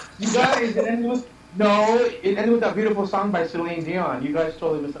guys, it ended with that beautiful song by Celine Dion. You guys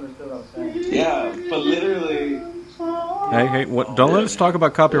totally misunderstood what I was saying. Yeah, but literally... Hey, what? Don't let us talk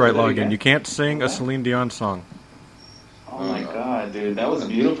about copyright law again. You can't sing a Celine Dion song. Oh my god, dude, that was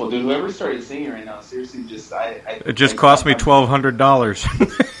beautiful, dude. Whoever started singing right now, seriously, It just cost me $1,200.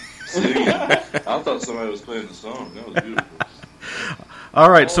 I thought somebody was playing the song. That was beautiful. All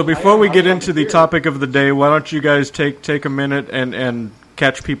right, so before we get into the topic of the day, why don't you guys take a minute and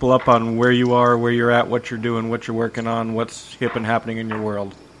catch people up on where you are, where you're at, what you're doing, what you're working on, what's hip and happening in your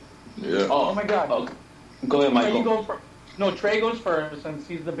world. Yeah. Oh my god. Okay. Go ahead, Michael. You go no, Trey goes first since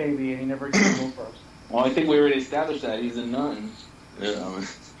he's the baby and he never gets to go first. Well, I think we already established that. He's a nun. Yeah,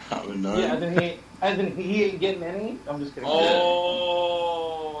 I'm a nun. Yeah, as in he ain't getting any? I'm just kidding.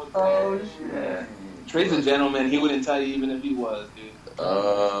 Oh, shit. Trey's a gentleman. He wouldn't tell you even if he was, dude.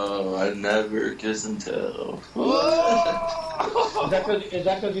 Oh, I never kiss and tell. Is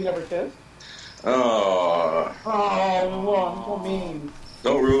that because you never kissed? Oh, Oh, I'm so mean.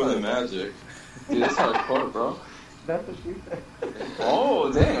 don't ruin the magic. Dude, that's hardcore, bro. That's what she said.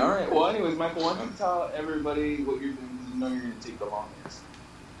 Oh, dang. All right. Well, anyways, Michael, why don't you tell everybody what you're doing? Because you know you're going to take the longest.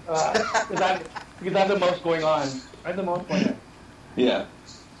 Because I have the most going on. I have the most going on. Yeah.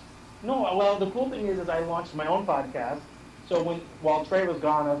 No, well, the cool thing is I launched my own podcast. So while Trey was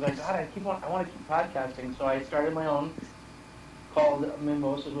gone, I was like, God, I want to keep podcasting. So I started my own called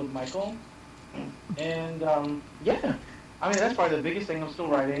Mimosas with Michael. And, yeah. I mean, that's probably the biggest thing. I'm still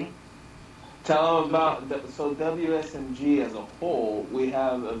writing. Tell them about, so WSMG as a whole, we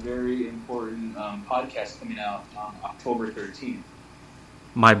have a very important podcast coming out on October 13th.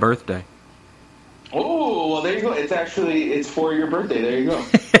 My birthday. Oh, well, there you go. It's for your birthday. There you go.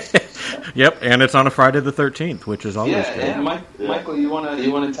 Yep, and it's on a Friday the 13th, which is always good. Yeah, Michael, you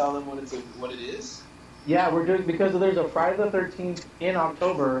wanna tell them what it is? Yeah, we're doing, because there's a Friday the 13th in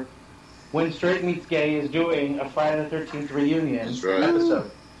October when Straight Meets Gay is doing a Friday the 13th reunion That's right.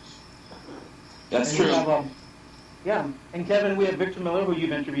 episode. That's And true. we have, yeah, and Kevin, we have Victor Miller, who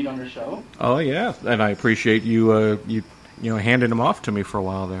you've interviewed on your show. Oh yeah, and I appreciate you handing him off to me for a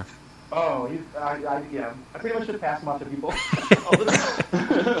while there. Oh, I pretty much just pass him off to people.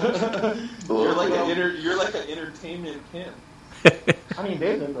 You're like an entertainment pimp. I mean,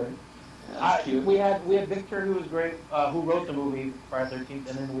 basically. We had Victor, who was great, who wrote the movie Friday the 13th,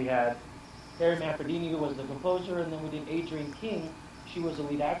 and then we had Harry Manfredini, who was the composer, and then we did Adrienne King. She was the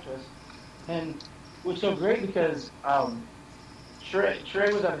lead actress, and it was so great because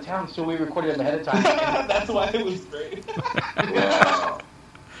Trey was out of town, so we recorded him ahead of time. That's why it was great. Wow.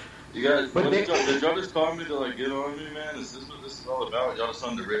 You guys, But did y'all just call me to like get on me, man? Is this what this is all about? Y'all just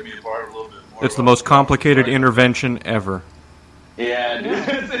wanted to rip me apart a little bit more? It's the most complicated intervention ever. Yeah, dude,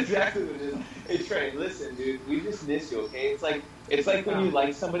 that's exactly what it is. Hey Trey, listen, dude, we just miss you, okay? It's like when you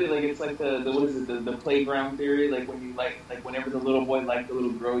like somebody, like it's like the what is it, the playground theory, like when you like whenever the little boy liked the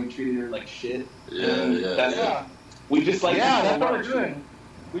little girl, he treated her like shit. Yeah. We just like that's what we're doing.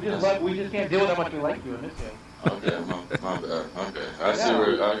 We just can't deal with how much we like you and miss you. Okay, my bad. Okay,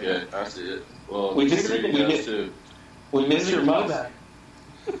 I see it. Well, we miss your musk.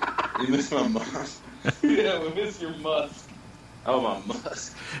 You miss my musk. Yeah, we miss your musk. Oh, my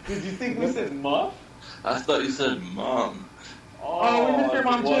musk. Did you think we said muff? I thought you said mom. Oh, we miss your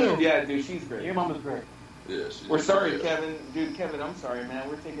mom too. Yeah, dude, she's great. Your mom is great. Yeah, we're sorry, Kevin. Dude, Kevin, I'm sorry, man.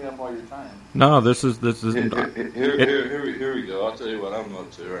 We're taking up all your time. No, this is. Here we go. I'll tell you what I'm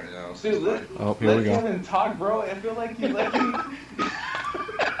up to right now. Dude, here we go. Kevin talk, bro. I feel like you.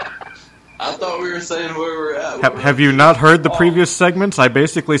 I thought we were saying where we're at. Have you not heard the previous segments? I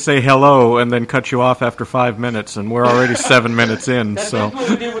basically say hello and then cut you off after 5 minutes, and we're already 7 minutes in. That's what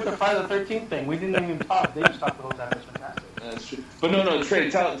we did with the Friday the 13th thing. We didn't even talk. They just talked the whole time. It was fantastic. That's true. But no,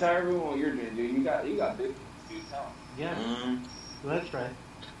 Trey, tell everyone what you're doing, dude. You got big things, dude. Tell them. Yeah. That's Trey.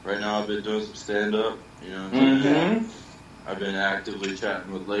 Right now, I've been doing some stand-up. You know what I'm saying? I've been actively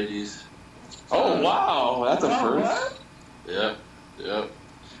chatting with ladies. Oh wow, that's a first. Yep.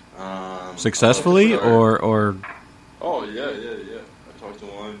 Successfully or? Oh yeah. I talked to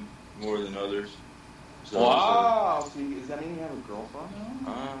one more than others. So, wow. So does that mean you have a girlfriend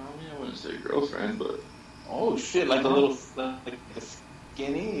now? I wouldn't say girlfriend, but oh shit, like a little like a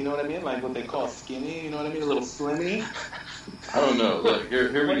skinny. You know what I mean? Like what they call skinny. You know what I mean? A little slimmy. I don't know. Look,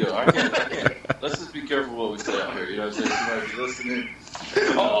 here we go. I can't. Let's just be careful what we say out here. You know what I'm saying? She might be listening.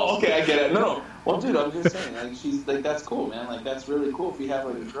 Oh, okay, I get it. No. Well, dude, I'm just saying, like, she's like, that's cool, man. Like, that's really cool if you have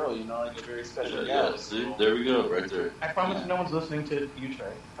like a girl, you know, like a very special gal. Yeah, see, there we go, right there. I promise no one's listening to you,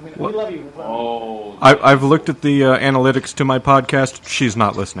 Trey. I mean, we love you. Oh, I've looked at the analytics to my podcast. She's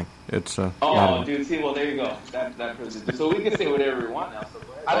not listening. It's dude, see, well, there you go. That proves it. So we can say whatever we want now. So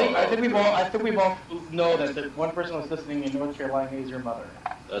I think we all know that the one person that's listening in North Carolina is your mother.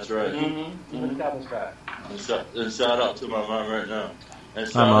 That's right. Let's establish that. And shout out to my mom right now. And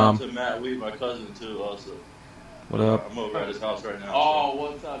shout out to Matt Wheat, my cousin, too, also. What up? I'm over at his house right now. Oh,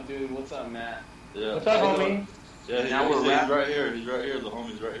 what's up, dude? What's up, Matt? Yeah. What's up, homie? Yeah, he's right here. He's right here. The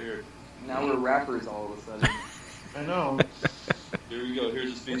homie's right here. Now we're rappers all of a sudden. I know. Here we go. Here's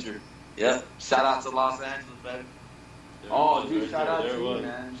his feature. Yep. Shout out to Los Angeles, baby. Oh, dude, shout out to you,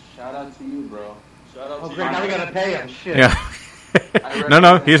 man. Shout out to you, bro. Shout out to you. Great. Now we gotta pay him. Shit. Yeah.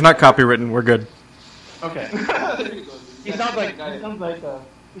 No, he's not copywritten. We're good. Okay. He sounds like Trey,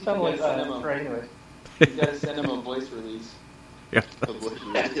 anyways. You gotta send him a voice release. Yeah.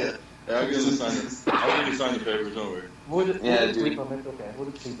 Yeah. I'll give you sign the papers. Don't worry. We'll just dude. sleep on it. Okay.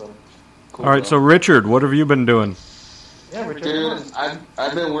 We'll just sleep on it. Cool, all right. bro. So Richard, what have you been doing? Yeah, Richard. Dude,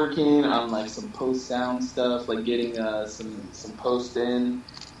 I've been working on like some post sound stuff, like getting some post in,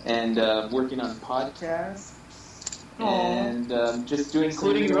 and working on podcasts, and just doing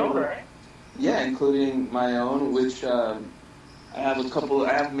including your own, right? Yeah, including my own, which I have a couple.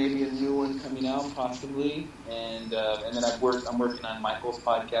 I have maybe a new one coming out possibly, and then I'm working on Michael's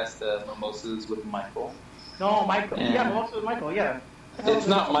podcast, Mimosas with Michael. No, Michael. And yeah, Mimosas with Michael. Yeah. It's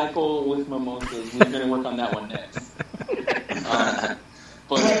not Michael with Mimosas. We're going to work on that one next.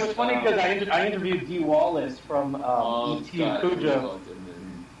 But it was funny because I interviewed Dee Wallace from E.T. and Cujo.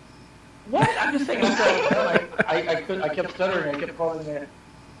 What? I'm just saying. I kept stuttering. I kept calling it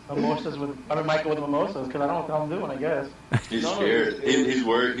Michael with mimosas because I don't know what I'm doing. I guess he's scared. He's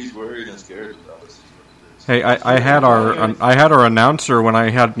worried. He's worried and scared about us. Hey, I had our announcer when I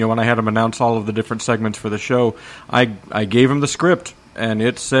had him announce all of the different segments for the show. I gave him the script, and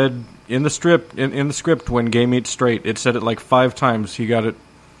it said in the script when Gay Meets Straight, it said it like 5 times. He got it.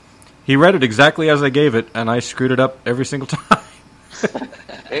 He read it exactly as I gave it, and I screwed it up every single time.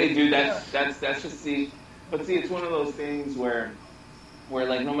 Hey, dude, that's just but it's one of those things where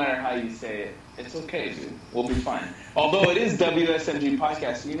like no matter how you say it, it's okay, dude. We'll be fine. Although it is WSMG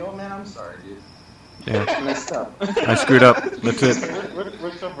podcast, so you know what, man? I'm sorry, dude. Yeah. I messed up. I screwed up. That's it.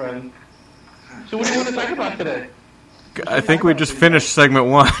 We're so friends. So what do you want to talk about today? I think we just finished segment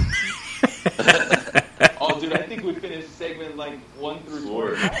 1. Oh, dude, I think we finished segment like 1 through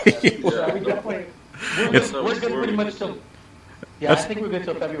 4. Yeah, we definitely. We're good pretty much till. Yeah, I think we're good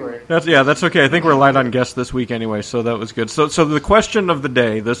till February. That's okay. I think we're light on guests this week anyway, so that was good. So the question of the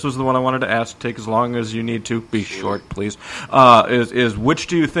day, this was the one I wanted to ask. Take as long as you need to. Be short, please. Is which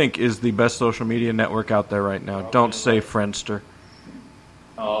do you think is the best social media network out there right now? Don't say Friendster.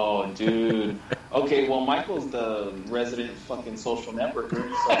 Oh, dude. Okay, well, Michael's the resident fucking social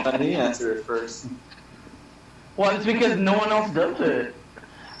networker, so let me answer it first. Well, it's because no one else does it.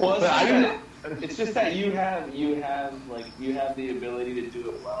 Well, it's just that you have the ability to do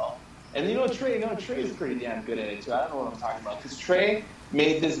it well. And Trey is pretty damn good at it too. I don't know what I'm talking about. Because Trey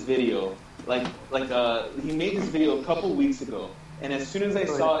made this video, he made this video a couple weeks ago. And as soon as I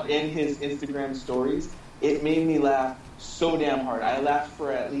saw it in his Instagram stories, it made me laugh so damn hard. I laughed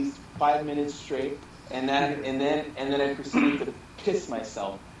for at least 5 minutes straight, and then I proceeded to piss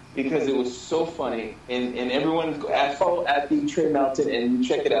myself because it was so funny. And everyone follow at the Trey Melton and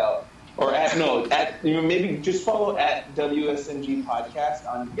check it out. Or maybe just follow at WSMG podcast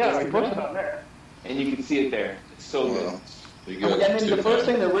on Instagram. I posted on there, and you can see it there. It's so good. And then the first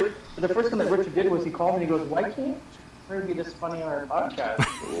thing that Richard did was he called me and he goes, "Why can't Trey be this funny on our podcast?"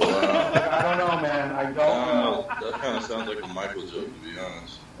 Wow. I don't know, man. I don't know. That kind of sounds like a Michael joke, to be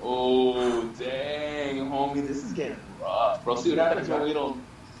honest. Oh, dang, homie, this is getting rough, bro. See what happens when we don't.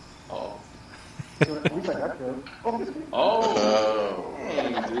 Oh. Oh,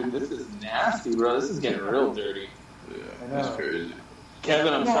 dang, dude, this is nasty, bro. This is getting real dirty. Yeah, that's crazy.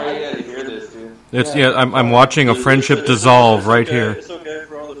 Kevin, I'm sorry you had to hear this, dude. I'm watching a friendship dissolve right here. It's okay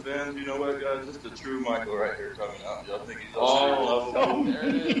for all the fans. You know what, guys? This is the true Michael right here coming out. Y'all think he's all level? There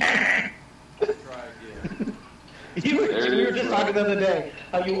it is. Try again. We were just talking the other day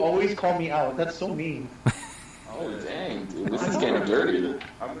how you always call me out. That's so mean. Oh, dang, dude. This is getting dirty.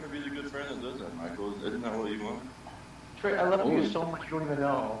 I'm going to be the good friend that does that, Michael. Isn't that what you want? Trey, I love you so much you don't even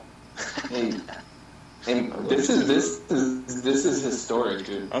know. And this is historic,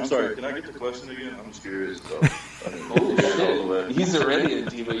 dude. I'm sorry. Can I get the question again? I'm just curious, though. Oh shit! He's already a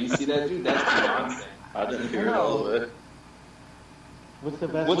diva. You see that, dude? That's Beyonce. I didn't hear it all the way. What's the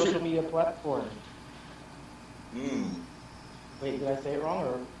best social media platform? Wait, did I say it wrong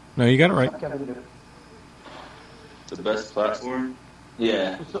or? No, you got it right. The best platform?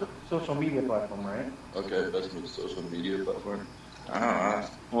 Yeah. Social media platform, right? Okay, best social media platform.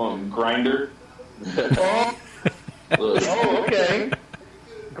 Well, Grindr. Oh, okay.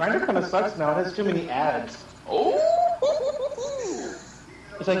 Grindr kind of sucks now. It has too many ads. Oh.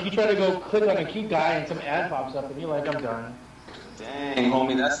 It's like you try to go click on a cute guy and some ad pops up and you're like, I'm done. Dang,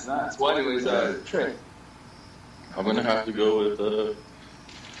 homie, that's nuts. Well, anyways, Trey. I'm going to have to go with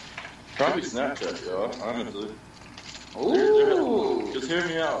probably Snapchat, y'all, honestly. Ooh. Just hear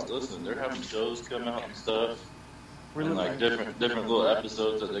me out. Listen, they're having shows come out and stuff. And like different little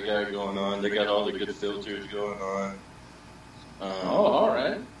episodes that they got going on. They got all the good filters going on. All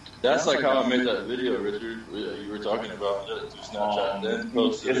right. That's like how I made that video, Richard. You were talking about it through Snapchat, then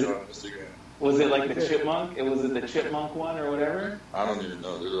posted it on Instagram. Was it like the chipmunk? Was it the chipmunk one or whatever? I don't even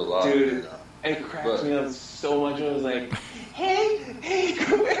know. There's a lot. Dude, it cracked me up so much. I was like, hey,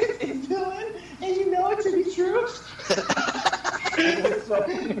 Chris, it's Dylan, and you know it to be true. It was so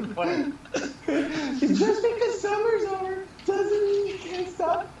funny. Just because summer's over doesn't mean you can't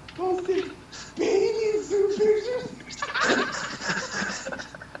stop posting baby and soup pictures.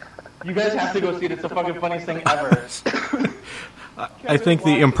 You guys have to go see it. It's the fucking funniest thing ever. I think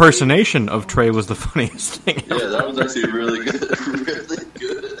the impersonation of Trey was the funniest thing ever. Yeah, that was actually really good. Really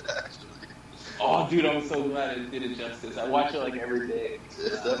good, actually. Oh, dude, I'm so glad it did it justice. I watch it like every day.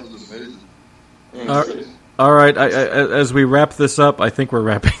 Yeah, that was amazing. All right, as we wrap this up, I think we're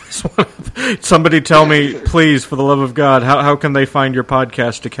wrapping this one up. Somebody tell me, please, for the love of God, how can they find your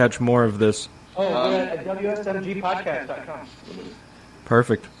podcast to catch more of this? Go at WSMGpodcast.com.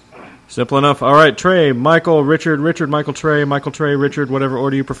 Perfect. Simple enough. All right, Trey, Michael, Richard, Michael, Trey, Richard, whatever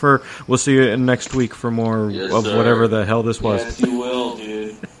order you prefer. We'll see you in next week for more of whatever the hell this was. Yes, you will,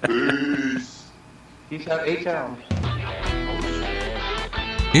 dude. Peace. Peace out, A-Town.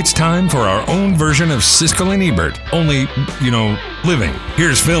 It's time for our own version of Siskel and Ebert, only, living.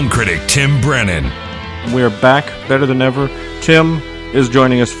 Here's film critic Tim Brennan. We're back, better than ever. Tim is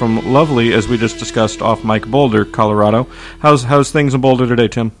joining us from lovely, as we just discussed, off Mike Boulder, Colorado. How's things in Boulder today,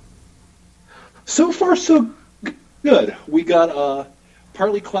 Tim? So far, so good. We got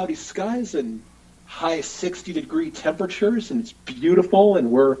partly cloudy skies and high 60-degree temperatures, and it's beautiful,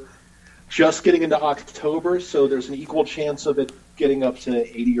 and we're just getting into October, so there's an equal chance of it getting up to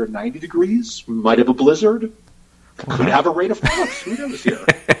 80 or 90 degrees. We might have a blizzard. Could have a rain of frost. Who knows here?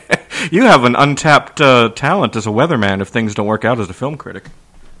 You have an untapped talent as a weatherman if things don't work out as a film critic.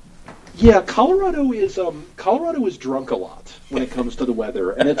 Yeah, Colorado is drunk a lot when it comes to the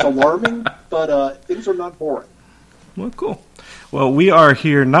weather, and it's alarming, but things are not boring. Well, cool. Well, we are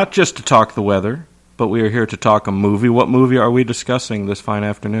here not just to talk the weather, but we are here to talk a movie. What movie are we discussing this fine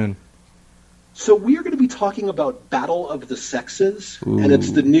afternoon? So we are going to be talking about Battle of the Sexes, and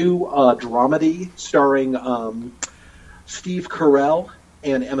it's the new dramedy starring Steve Carell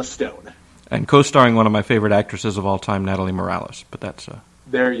and Emma Stone. And co-starring one of my favorite actresses of all time, Natalie Morales. But that's...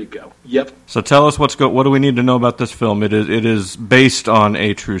 There you go. Yep. So tell us what do we need to know about this film? It is based on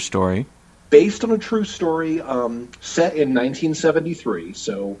a true story. Based on a true story, set in 1973,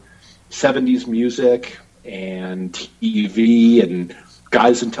 so 70s music and TV and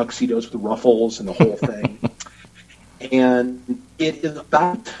guys in tuxedos with ruffles and the whole thing. And it is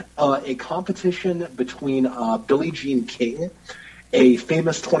about a competition between Billie Jean King, a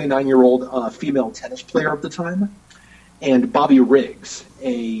famous 29-year-old female tennis player of the time, and Bobby Riggs,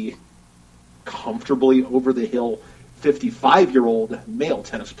 a comfortably over-the-hill 55-year-old male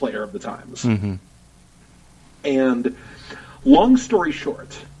tennis player of the times. Mm-hmm. And long story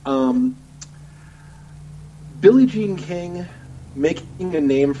short, Billie Jean King making a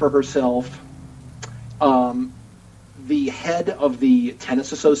name for herself, the head of the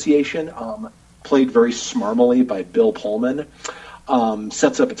tennis association, played very smarmily by Bill Pullman,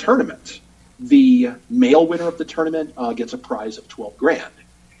 sets up a tournament. The male winner of the tournament gets a prize of $12,000.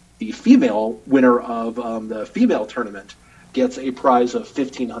 The female winner of the female tournament gets a prize of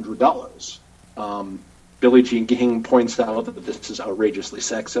 $1,500. Billie Jean King points out that this is outrageously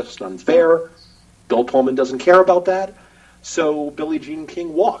sexist and unfair. Bill Pullman doesn't care about that, so Billie Jean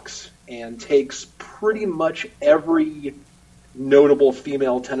King walks and takes pretty much every notable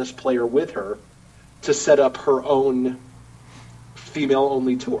female tennis player with her to set up her own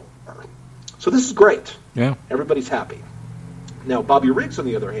female-only tour. So this is great. Yeah. Everybody's happy. Now, Bobby Riggs, on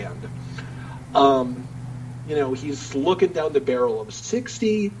the other hand, he's looking down the barrel of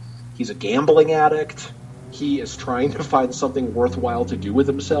 60. He's a gambling addict. He is trying to find something worthwhile to do with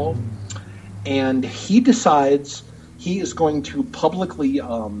himself. And he decides he is going to publicly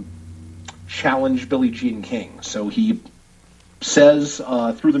challenge Billie Jean King. So he says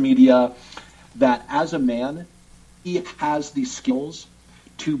through the media that as a man, he has the skills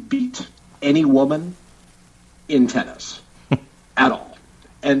to beat any woman in tennis at all.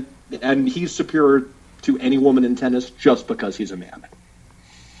 And he's superior to any woman in tennis just because he's a man.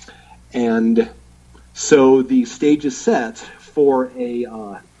 And so the stage is set for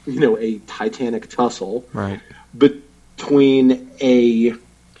a titanic tussle, right, between a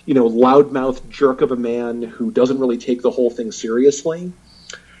loudmouth jerk of a man who doesn't really take the whole thing seriously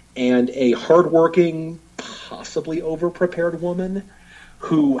and a hardworking, possibly overprepared woman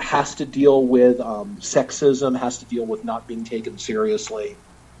who has to deal with sexism, has to deal with not being taken seriously.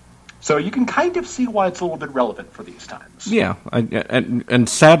 So you can kind of see why it's a little bit relevant for these times. Yeah, and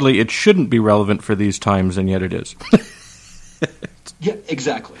sadly, it shouldn't be relevant for these times, and yet it is. Yeah,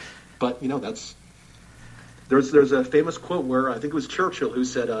 exactly. But there's a famous quote where I think it was Churchill who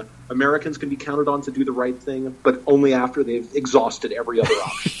said, "Americans can be counted on to do the right thing, but only after they've exhausted every other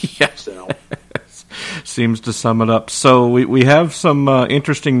option." Yeah. So. Seems to sum it up. So we have some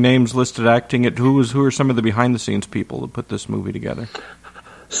interesting names listed acting it. Who are some of the behind-the-scenes people that put this movie together?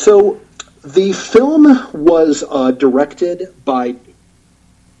 So the film was directed by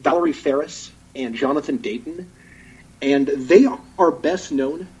Valerie Faris and Jonathan Dayton, and they are best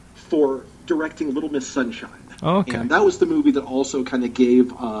known for directing Little Miss Sunshine. Oh, okay. And that was the movie that also kind of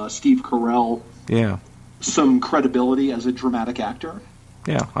gave Steve Carell some credibility as a dramatic actor.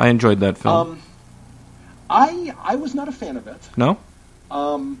 Yeah, I enjoyed that film. I was not a fan of it. No?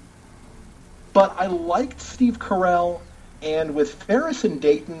 But I liked Steve Carell, and with Faris and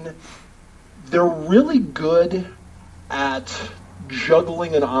Dayton, they're really good at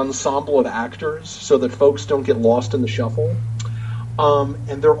juggling an ensemble of actors so that folks don't get lost in the shuffle.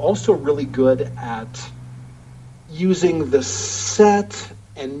 And they're also really good at using the set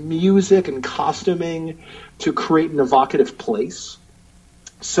and music and costuming to create an evocative place.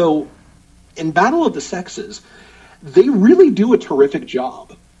 So in Battle of the Sexes, they really do a terrific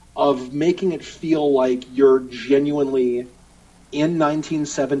job of making it feel like you're genuinely in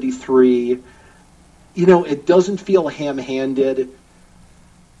 1973. It doesn't feel ham-handed,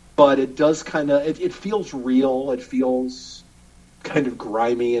 but it does it feels real. It feels kind of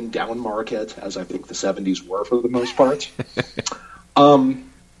grimy and down market, as I think the 70s were for the most part.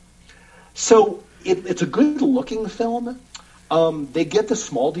 So it's a good-looking film. They get the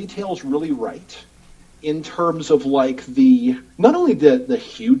small details really right in terms of not only the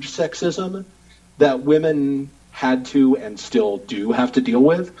huge sexism that women had to and still do have to deal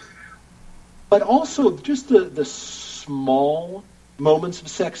with, but also just the small moments of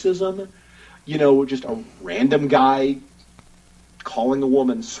sexism. Just a random guy calling a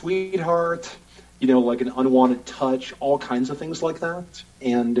woman sweetheart, like an unwanted touch, all kinds of things like that.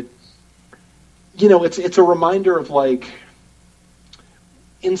 And it's a reminder of, like,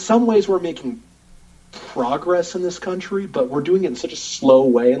 in some ways we're making progress in this country, but we're doing it in such a slow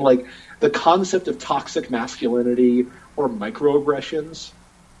way. And, like, the concept of toxic masculinity or microaggressions,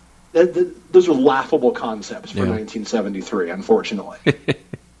 those are laughable concepts for 1973, unfortunately.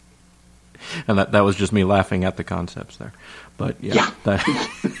 And that was just me laughing at the concepts there. But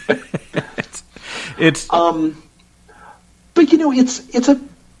it's but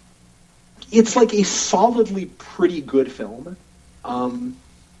it's like a solidly pretty good film.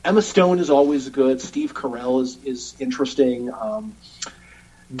 Emma Stone is always good. Steve Carell is interesting.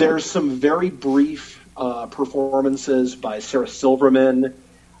 There's some very brief performances by Sarah Silverman,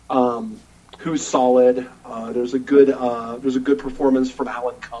 who's solid. There's a good performance from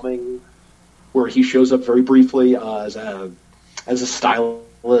Alan Cumming, where he shows up very briefly as a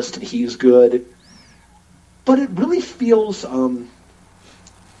stylist, and he's good. But it really feels like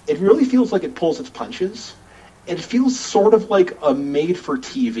it pulls its punches. It feels sort of like a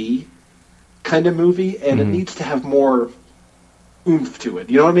made-for-TV kind of movie, and it needs to have more oomph to it.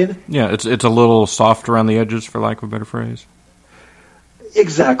 You know what I mean? Yeah, it's a little soft around the edges, for lack of a better phrase.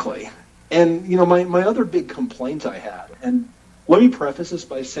 Exactly. And, my other big complaint I had, and let me preface this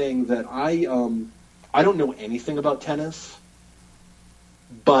by saying that I don't know anything about tennis,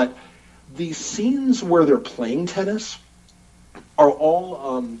 but the scenes where they're playing tennis are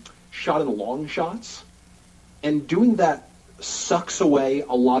all shot in long shots, and doing that sucks away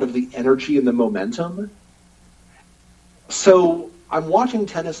a lot of the energy and the momentum. So I'm watching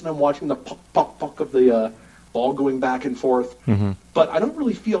tennis, and I'm watching the puck of the ball going back and forth, but I don't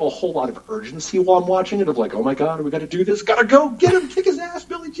really feel a whole lot of urgency while I'm watching it, of like, oh my God, we got to do this, got to go, get him, kick his ass,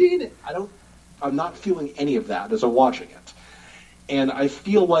 Billie Jean. I'm not feeling any of that as I'm watching it. And I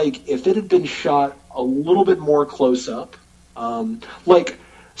feel like if it had been shot a little bit more close up, like,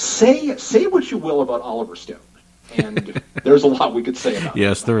 say what you will about Oliver Stone, and there's a lot we could say about him.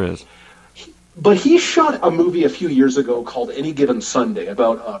 Yes, there is. But he shot a movie a few years ago called Any Given Sunday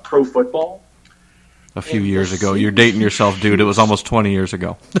about pro football. A few years ago. You're dating yourself, dude. It was almost 20 years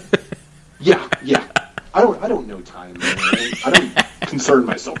ago. Yeah. I don't know time. I don't concern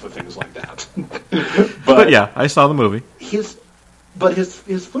myself with things like that. but yeah, I saw the movie. His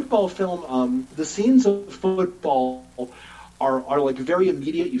football film, the scenes of football are like very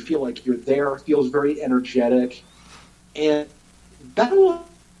immediate. You feel like you're there. It feels very energetic. And Battle of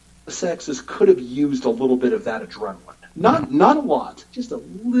the Sexes could have used a little bit of that adrenaline. Not a lot, just a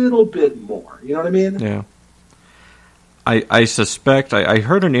little bit more. You know what I mean? Yeah. I suspect, I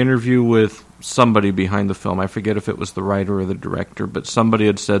heard an interview with somebody behind the film. I forget if it was the writer or the director, but somebody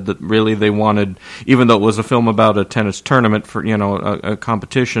had said that really they wanted, even though it was a film about a tennis tournament for, a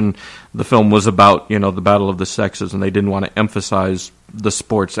competition, the film was about, the Battle of the Sexes, and they didn't want to emphasize the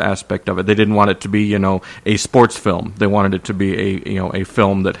sports aspect of it. They didn't want it to be, a sports film. They wanted it to be a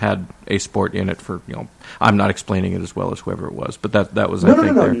film that had a sport in it for, I'm not explaining it as well as whoever it was, but that was, No,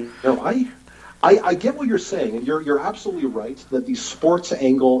 I get what you're saying. You're absolutely right that the sports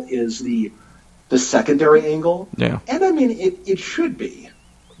angle is the secondary angle. Yeah. And I mean, it should be.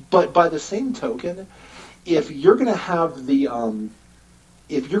 But by the same token, if you're going to have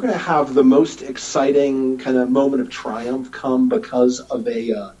the most exciting kind of moment of triumph come because of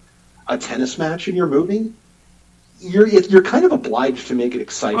a tennis match in your movie, you're kind of obliged to make it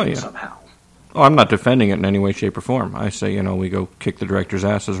exciting somehow. Oh, I'm not defending it in any way, shape, or form. I say, we go kick the director's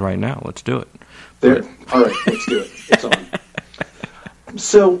asses right now. Let's do it. There. All right, let's do it. It's on.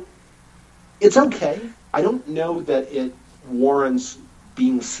 So, it's okay. I don't know that it warrants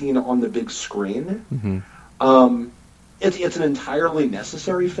being seen on the big screen. Mm-hmm. It's an entirely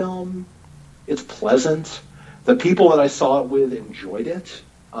necessary film. It's pleasant. The people that I saw it with enjoyed it.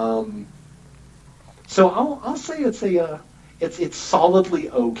 So I'll say it's solidly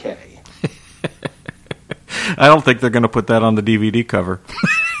okay. I don't think they're going to put that on the DVD cover.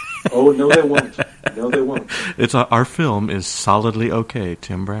 Oh, no, they won't. No, they won't. Our film is solidly okay,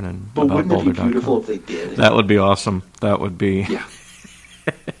 Tim Brennan. But wouldn't it be beautiful if they did? That would be awesome. That would be... Yeah.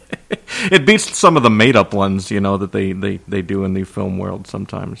 It beats some of the made-up ones, that they do in the film world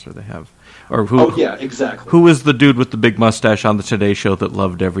sometimes, or they have... Or who? Oh, yeah, exactly. Who was the dude with the big mustache on the Today Show that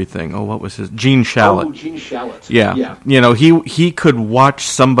loved everything? Oh, what was his... Gene Shalit. Oh, Gene Shalit. Yeah. He could watch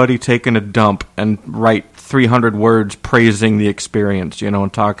somebody taking a dump and write 300 words praising the experience,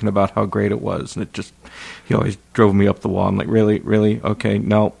 and talking about how great it was. And he always drove me up the wall. I'm like, really? Okay,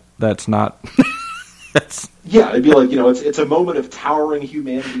 no, that's not... Yeah, it'd be like, it's a moment of towering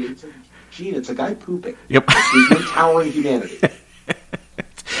humanity. Gene, it's a guy pooping. Yep. There's no towering humanity.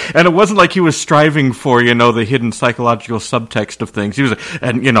 And it wasn't like he was striving for, the hidden psychological subtext of things. He was like,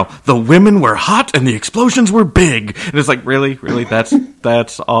 and, the women were hot and the explosions were big. And it's like, really?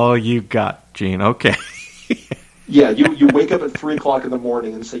 That's all you got, Gene. Okay. Yeah, you wake up at 3 o'clock in the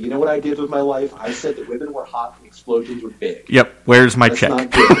morning and say, you know what I did with my life? I said that women were hot and explosions were big. Yep, where's my check?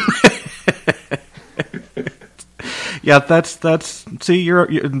 Not good. Yeah, that's see,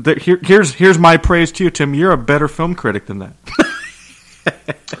 here's my praise to you, Tim. You're a better film critic than that.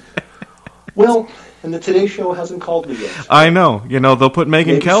 Well, and the Today Show hasn't called me yet. I know. They'll put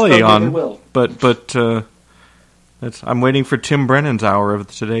Megyn Kelly on, they will. but I'm waiting for Tim Brennan's hour of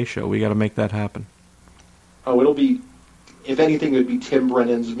the Today Show. We got to make that happen. Oh, it'll be, if anything, it would be Tim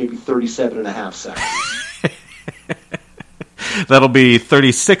Brennan's maybe 37 and a half seconds. That'll be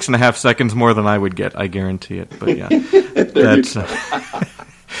 36 and a half seconds more than I would get, I guarantee it. But yeah, that's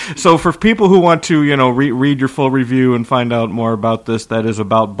so for people who want to, read your full review and find out more about this, that is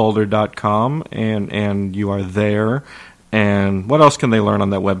aboutboulder.com, and you are there. And what else can they learn on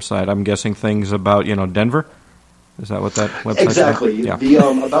that website? I'm guessing things about, Denver. Is that what that website is? Exactly. Yeah. The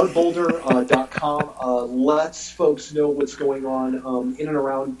aboutboulder.com lets folks know what's going on in and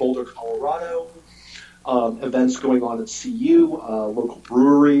around Boulder, Colorado. Events going on at CU, local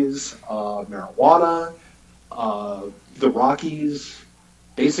breweries, marijuana, the Rockies,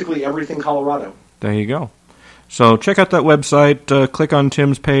 basically everything Colorado. There you go. So check out that website, click on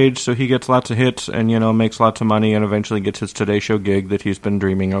Tim's page so he gets lots of hits and, makes lots of money and eventually gets his Today Show gig that he's been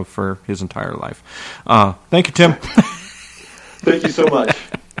dreaming of for his entire life. Thank you, Tim. Thank you so much.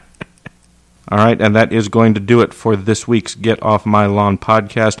 All right, and that is going to do it for this week's Get Off My Lawn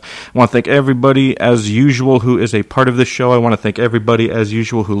podcast. I want to thank everybody, as usual, who is a part of this show. I want to thank everybody, as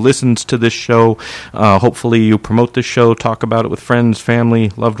usual, who listens to this show. Hopefully you promote this show, talk about it with friends, family,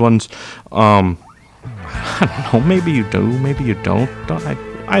 loved ones. I don't know, maybe you do, maybe you don't.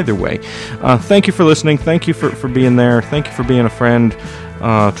 Either way. Thank you for listening. Thank you for being there. Thank you for being a friend.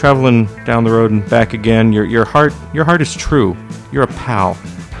 Traveling down the road and back again. Your heart is true. You're a pal.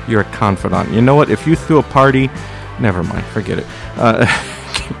 You're a confidant. You know what? If you threw a party, never mind. Forget it.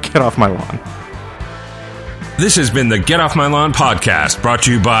 Get off my lawn. This has been the Get Off My Lawn podcast, brought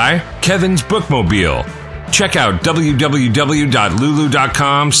to you by Kevin's Bookmobile. Check out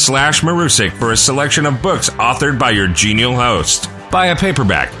www.lulu.com/Marusik for a selection of books authored by your genial host. Buy a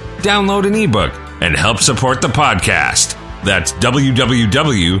paperback, download an ebook, and help support the podcast. That's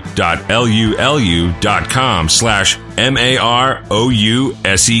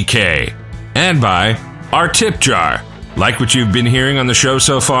www.lulu.com/MAROUSEK. And by our tip jar. Like what you've been hearing on the show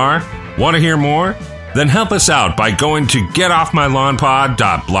so far? Want to hear more? Then help us out by going to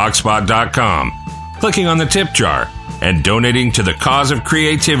getoffmylawnpod.blogspot.com, clicking on the tip jar, and donating to the cause of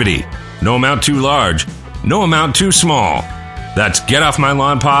creativity. No amount too large, no amount too small. That's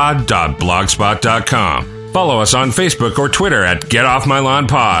getoffmylawnpod.blogspot.com. Follow us on Facebook or Twitter at Get Off My Lawn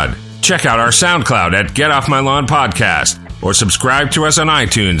Pod. Check out our SoundCloud at Get Off My Lawn Podcast, or subscribe to us on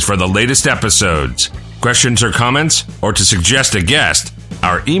iTunes for the latest episodes. Questions or comments, or to suggest a guest,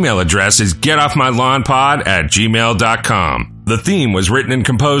 our email address is getoffmylawnpod@gmail.com. The theme was written and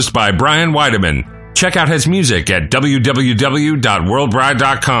composed by Brian Weideman. Check out his music at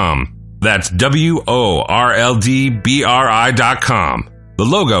www.worldbride.com. That's WORLDBRI.com. The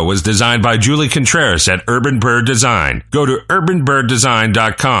logo was designed by Julie Contreras at Urban Bird Design. Go to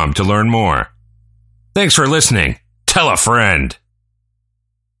urbanbirddesign.com to learn more. Thanks for listening. Tell a friend.